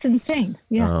 That's insane.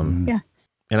 Yeah.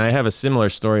 And I have a similar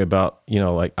story about,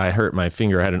 like, I hurt my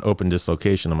finger. I had an open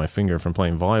dislocation on my finger from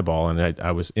playing volleyball, and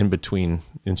I was in between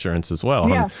insurance as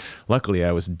well. And luckily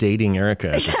I was dating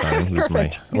Erica at the time, who's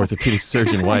my orthopedic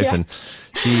surgeon wife. And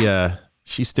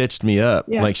she stitched me up.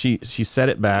 Like she set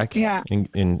it back and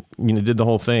did the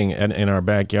whole thing in our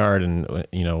backyard. And,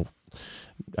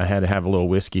 I had to have a little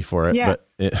whiskey for it, but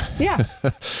if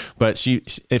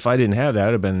I didn't have that,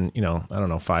 it'd have been, I don't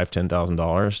know,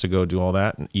 $5,000-$10,000 to go do all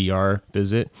that, an ER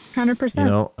visit.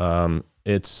 100%.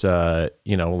 It's,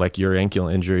 like your ankle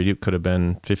injury, it could have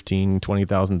been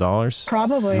 $15,000-$20,000.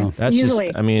 Probably. That's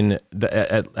easily.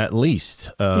 Just, at least,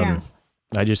 I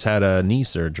just had a knee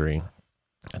surgery.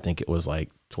 I think it was like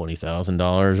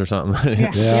 $20,000 or something.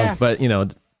 But,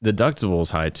 the deductible is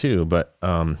high too, but,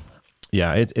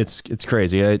 it's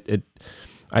crazy.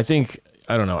 I think,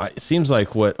 I don't know. It seems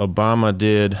like what Obama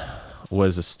did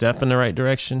was a step in the right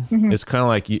direction. It's kind of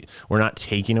like we're not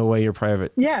taking away your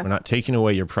private. We're not taking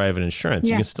away your private insurance.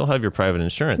 You can still have your private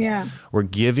insurance.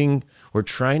 We're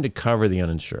trying to cover the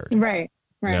uninsured. Right.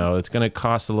 It's going to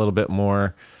cost a little bit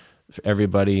more for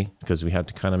everybody because we have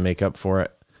to kind of make up for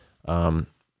it.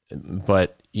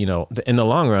 But in the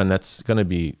long run, that's going to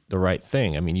be the right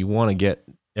thing. You want to get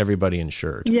everybody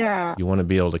insured. You want to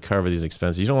be able to cover these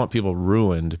expenses. You don't want people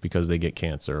ruined because they get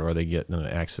cancer or they get in an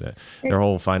accident. Their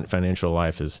whole financial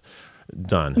life is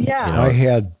done. I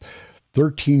had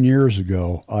 13 years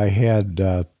ago, I had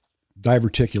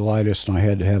diverticulitis, and I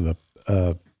had to have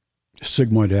a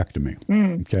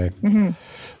sigmoidectomy. Okay.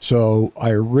 So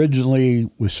I originally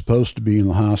was supposed to be in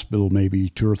the hospital maybe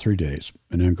 2 or 3 days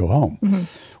and then go home.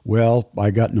 Well,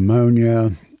 I got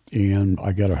pneumonia, and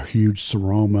I got a huge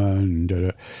seroma,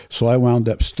 and so I wound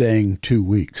up staying 2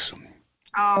 weeks.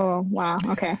 Oh, wow.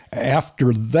 Okay.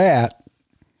 After that,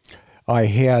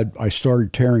 I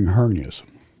started tearing hernias,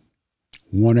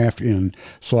 one after, and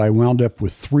so I wound up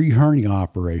with 3 hernia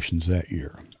operations that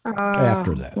year.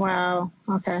 After that. Wow.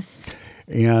 Okay.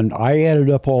 And I added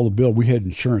up all the bill. We had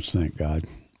insurance, thank God.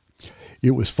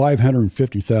 It was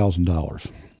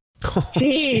 $550,000.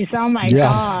 Jeez. Oh my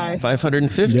God.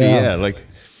 550. Yeah.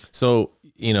 So,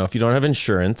 if you don't have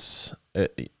insurance,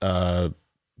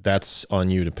 that's on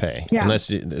you to pay, unless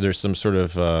there's some sort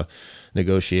of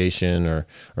negotiation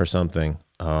or something,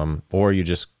 or you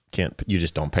just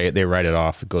don't pay it. They write it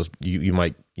off. It goes. You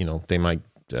might, they might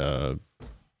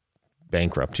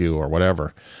bankrupt you or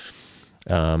whatever.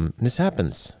 This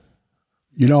happens.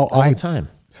 All the time.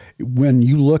 When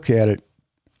you look at it,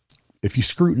 if you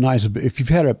scrutinize it, if you've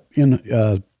had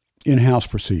an in-house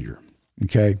procedure,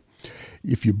 okay.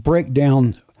 If you break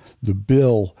down the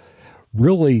bill,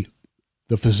 really,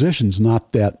 the physician's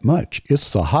not that much. It's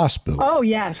the hospital. Oh,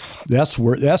 yes. That's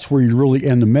where you really,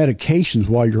 and the medications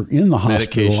while you're in the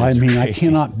hospital. I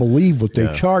cannot believe what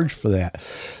they charge for that.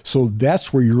 So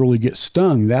that's where you really get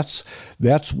stung. That's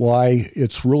why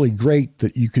it's really great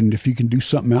that if you can do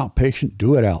something outpatient,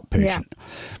 do it outpatient.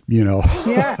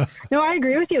 Yeah. No, I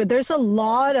agree with you. There's a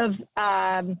lot of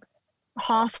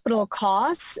hospital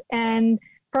costs, and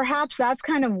perhaps that's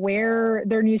kind of where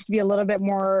there needs to be a little bit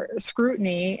more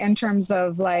scrutiny in terms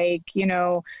of like,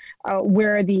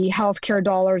 where the healthcare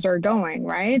dollars are going,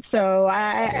 right? So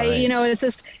it's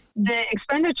just the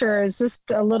expenditure is just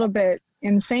a little bit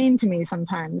insane to me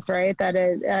sometimes, right? That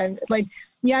it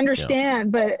you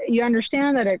understand, but you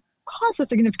understand that it costs a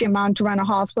significant amount to run a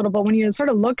hospital, but when you sort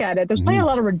of look at it, there's probably a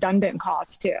lot of redundant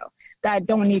costs too that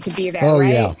don't need to be there. Oh,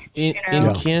 right? yeah.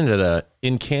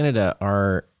 In Canada,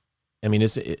 are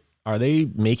they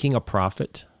making a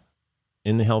profit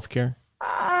in the healthcare?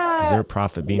 Is there a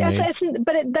profit being made?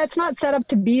 That's not set up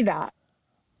to be that,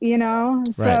 Right,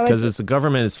 because it's the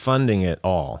government is funding it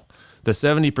all. The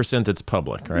 70% that's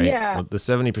public, right? Yeah. The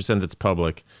 70% that's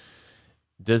public.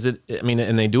 Does it? I mean,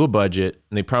 and they do a budget,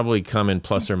 and they probably come in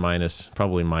plus or minus,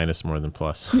 probably minus more than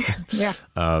plus. Yeah.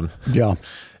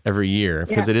 Every year,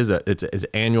 because it's an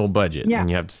annual budget, Yeah.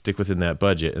 and you have to stick within that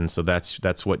budget, and so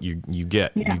that's what you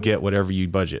get. Yeah. You get whatever you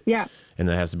budget. Yeah. And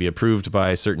that has to be approved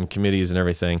by certain committees and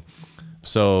everything.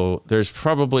 So there's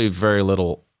probably very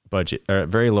little budget, or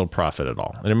very little profit at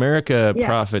all. In America,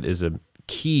 profit is a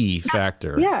key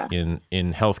factor in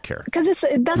healthcare, because it's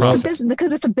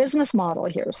a business model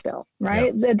here still,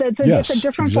 right? It's a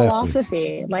different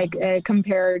philosophy, like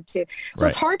compared to, so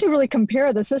it's hard to really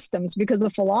compare the systems because the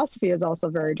philosophy is also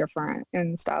very different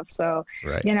and stuff. So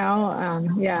right with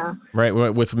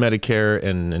Medicare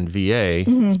and VA,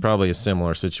 it's probably a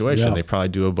similar situation. They probably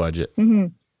do a budget.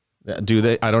 Do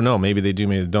they? I don't know. Maybe they do,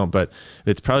 maybe they don't. But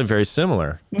it's probably very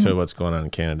similar to what's going on in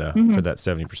Canada for that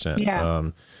 70%. Yeah.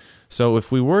 So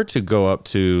if we were to go up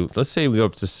to, let's say we go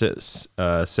up to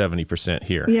 70%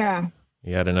 here. Yeah.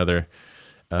 You had another,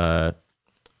 I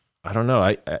don't know.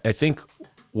 I think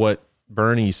what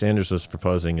Bernie Sanders was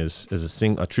proposing is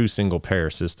a true single payer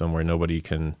system where nobody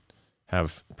can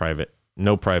have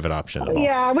no private option at all.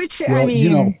 Yeah, which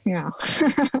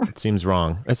it seems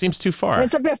wrong. It seems too far.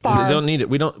 It's a bit far. We don't need it.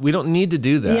 We don't need to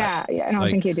do that. Yeah, I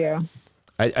don't think you do.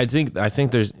 I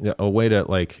think there's a way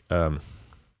to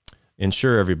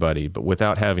insure everybody, but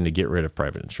without having to get rid of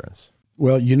private insurance.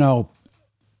 Well,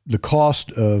 the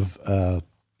cost of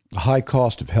high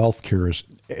cost of healthcare is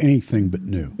anything but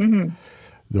new.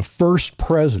 The first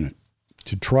president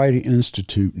to try to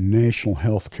institute national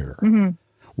health care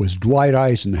was Dwight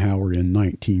Eisenhower in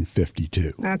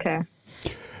 1952. Okay.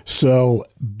 So,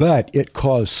 but it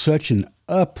caused such an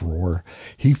uproar,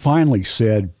 he finally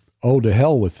said, "Oh, to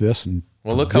hell with this," and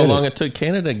well, look how long it took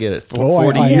Canada to get it.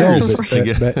 40 years.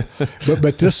 Know,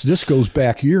 but this goes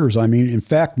back years. I mean, in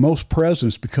fact, most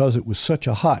presidents, because it was such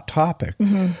a hot topic,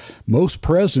 most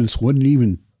presidents wouldn't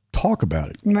even talk about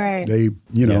it. Right. They,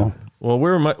 know. Well,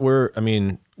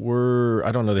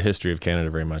 I don't know the history of Canada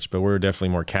very much, but we're definitely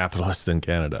more capitalist than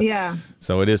Canada. Yeah.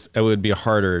 So it would be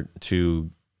harder to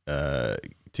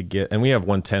get, and we have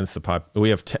 1/10 we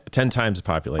have 10 times the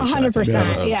population. 100%.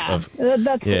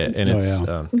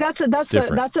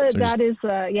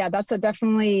 That's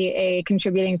definitely a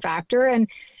contributing factor. And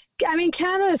I mean,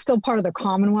 Canada is still part of the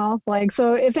Commonwealth.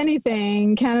 So if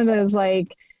anything, Canada is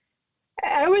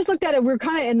I always looked at it, we're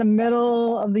kind of in the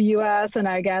middle of the U.S. and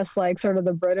I guess sort of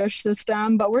the British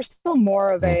system, but we're still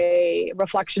more of a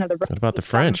reflection of the British. What about the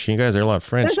French? You guys are a lot of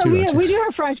French too. We do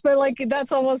have French, but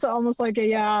that's almost like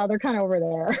they're kind of over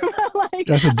there.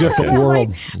 That's a different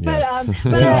world. But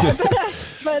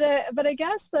I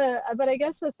guess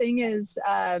the thing is,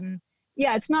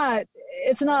 it's not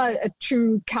a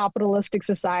true capitalistic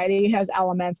society. It has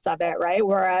elements of it, right?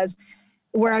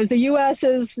 Whereas the U.S.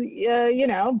 is,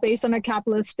 based on a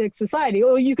capitalistic society.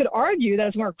 Well, you could argue that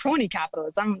it's more crony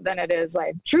capitalism than it is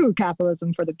true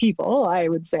capitalism for the people, I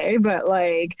would say. But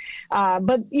the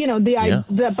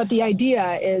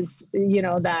idea is,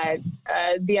 that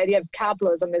the idea of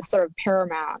capitalism is sort of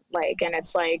paramount. And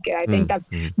it's I think that's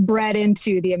bred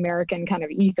into the American kind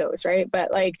of ethos, right?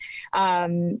 But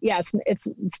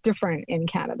it's different in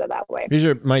Canada that way. These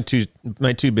are my two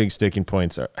big sticking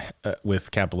points with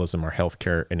capitalism are healthcare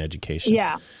and education.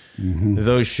 Yeah.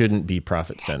 Those shouldn't be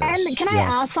profit centers. And can I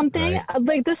ask something?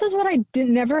 Right. This is what I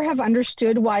never have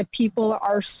understood why people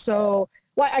are so,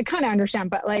 well, I kind of understand,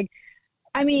 but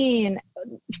I mean,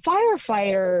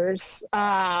 firefighters,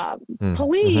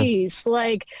 police,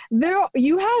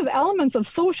 you have elements of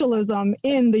socialism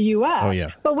in the U.S. Oh,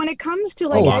 yeah. But when it comes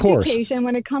to education,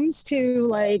 when it comes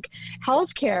to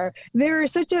healthcare, there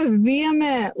is such a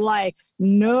vehement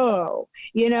no,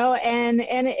 and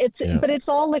it's but it's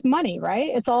all money, right?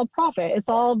 It's all profit. It's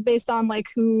all based on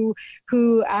who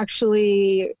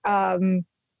actually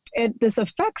this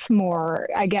affects more,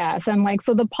 I guess. And like,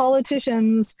 so the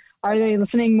politicians, are they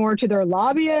listening more to their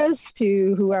lobbyists,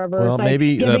 to whoever's Well,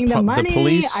 maybe giving them money? the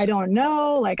police. I don't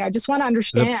know. Like, I just want to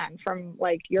understand from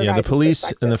like your guys' the police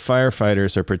perspective. and the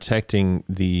firefighters are protecting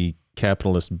the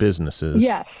capitalist businesses.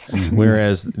 Yes.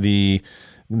 Whereas the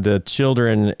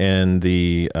children and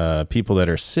the people that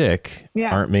are sick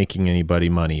aren't making anybody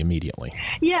money immediately.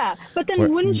 Yeah, but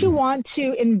then wouldn't you want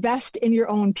to invest in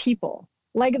your own people?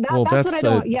 Like that, well, that's what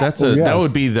I don't. That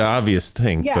would be the obvious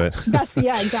thing. Yeah, but that's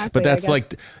exactly. But that's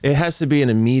like it has to be an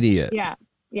immediate thing.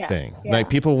 Yeah. Like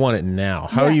people want it now.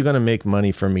 How are you going to make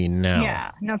money for me now?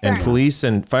 Yeah, no, fair and enough. Police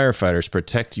and firefighters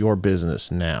protect your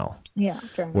business now. Yeah,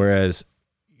 fair enough. Whereas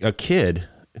a kid,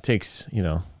 it takes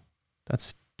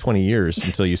that's 20 years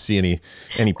until you see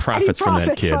any profits from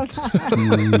that kid.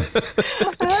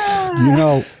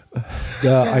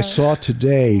 I saw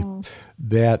today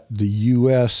that the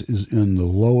U.S. is in the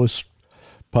lowest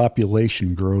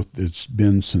population growth it's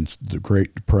been since the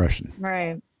Great Depression.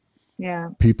 Right. Yeah.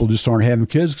 People just aren't having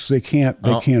kids because they can't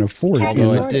afford it.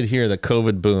 Although I did hear the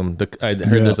COVID boom. I heard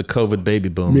there's a COVID baby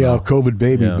boom. Yeah, COVID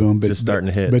baby boom. But just starting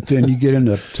to hit. But then you get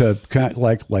into kind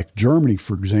of like Germany,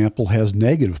 for example, has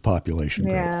negative population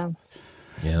growth.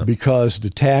 Yeah. Because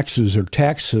the taxes or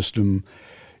tax system,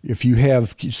 if you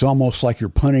have, it's almost like you're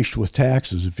punished with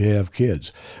taxes if you have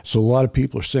kids. So a lot of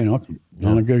people are saying, I'm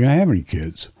not going to have any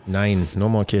kids. 9, no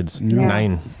more kids. Yeah.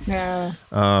 9. Yeah.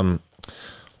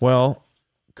 Well,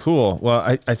 cool.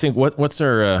 Well, I think what's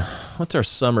our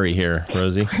summary here,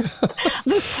 Rosie?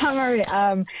 The summary.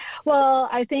 Well,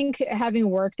 I think having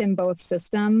worked in both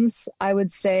systems, I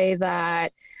would say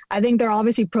that I think there are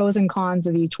obviously pros and cons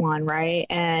of each one, right?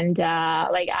 And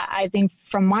I think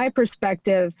from my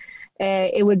perspective,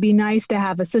 it would be nice to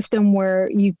have a system where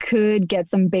you could get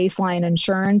some baseline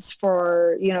insurance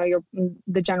for,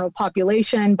 the general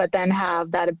population, but then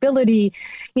have that ability,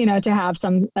 to have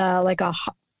some like a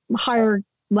higher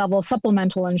level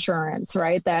supplemental insurance,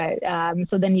 right? That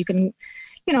so then you can,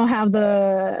 have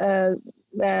the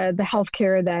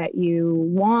healthcare that you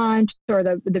want, or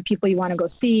the people you want to go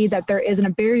see, that there isn't a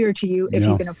barrier to you if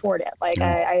you can afford it. Like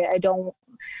I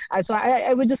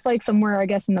would just like somewhere, I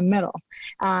guess, in the middle.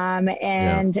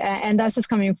 And that's just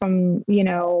coming from,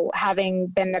 having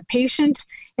been a patient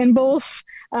in both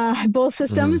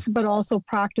systems, but also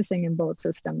practicing in both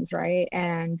systems. Right.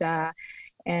 I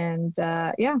mean,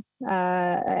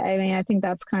 I think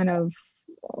that's kind of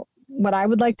what I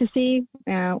would like to see.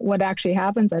 What actually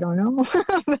happens, I don't know.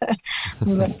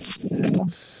 but,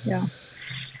 yeah.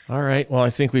 All right. Well, I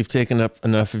think we've taken up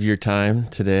enough of your time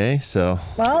today. So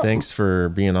thanks for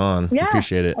being on. Yeah.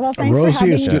 Appreciate it. Well,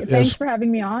 thanks for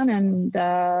having me on, and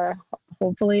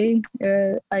hopefully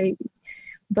I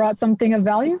brought something of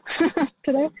value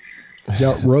today.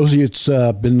 Yeah, Rosie, it's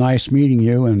been nice meeting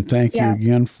you, and thank you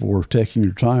again for taking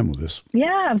your time with us.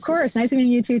 Yeah, of course. Nice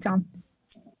meeting you too, Tom.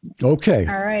 Okay.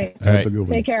 All right. Have a good one.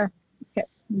 Take care. Okay.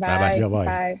 Bye. Bye-bye. Yeah, bye.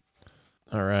 Bye.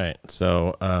 All right.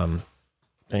 So,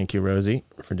 thank you, Rosie,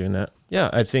 for doing that.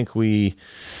 Yeah, I think we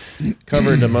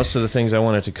covered most of the things I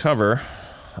wanted to cover.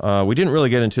 We didn't really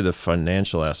get into the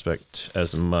financial aspect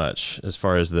as much as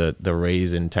far as the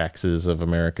raise in taxes of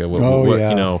America. What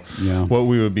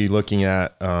we would be looking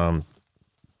at.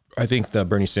 I think the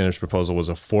Bernie Sanders proposal was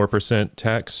a 4%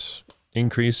 tax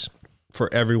increase for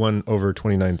everyone over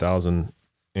 $29,000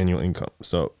 annual income.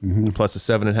 So plus a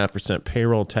 7.5%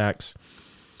 payroll tax,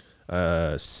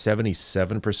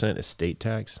 77% estate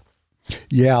tax.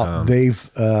 Yeah,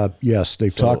 they've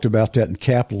talked about that in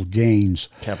capital gains.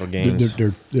 Capital gains.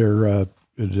 They're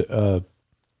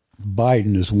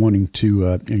Biden is wanting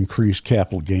to increase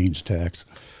capital gains tax.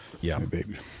 Yeah,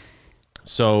 baby.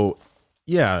 So,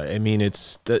 yeah, I mean,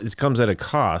 it comes at a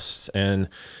cost, and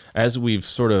as we've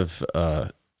sort of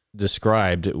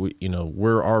described,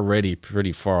 we're already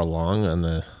pretty far along on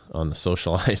the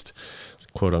socialized,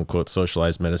 quote unquote,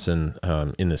 socialized medicine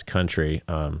in this country.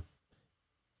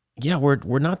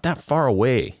 We're not that far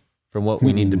away from what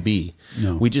we need to be.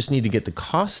 No. We just need to get the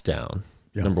cost down.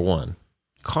 Yeah. Number one,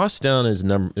 cost down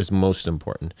is most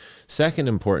important. Second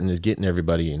important is getting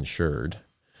everybody insured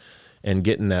and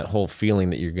getting that whole feeling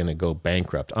that you're going to go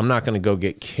bankrupt. I'm not going to go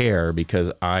get care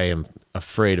because I am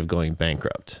afraid of going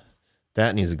bankrupt.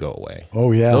 That needs to go away.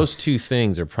 Oh, yeah. Those two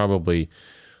things are probably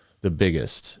the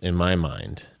biggest in my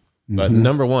mind. But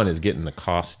number one is getting the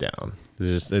cost down.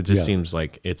 It just seems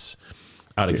like it's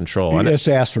out of control. It's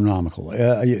astronomical.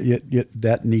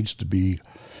 That needs to be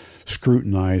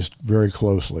scrutinized very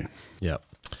closely. Yep.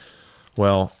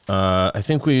 Well, I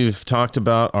think we've talked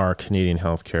about our Canadian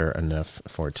healthcare enough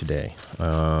for today.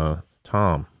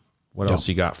 Tom, what else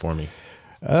you got for me?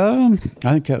 I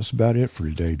think that's about it for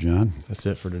today, John. That's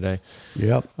it for today.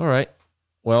 Yep. All right.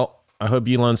 Well, I hope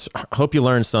you learned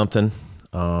something.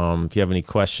 If you have any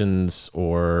questions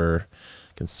or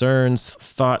concerns,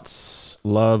 thoughts,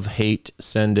 love, hate,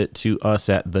 send it to us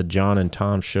at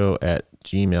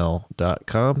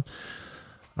thejohnandtomshow@gmail.com.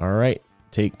 All right.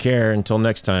 Take care. Until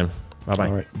next time. Bye-bye.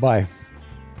 All right. Bye.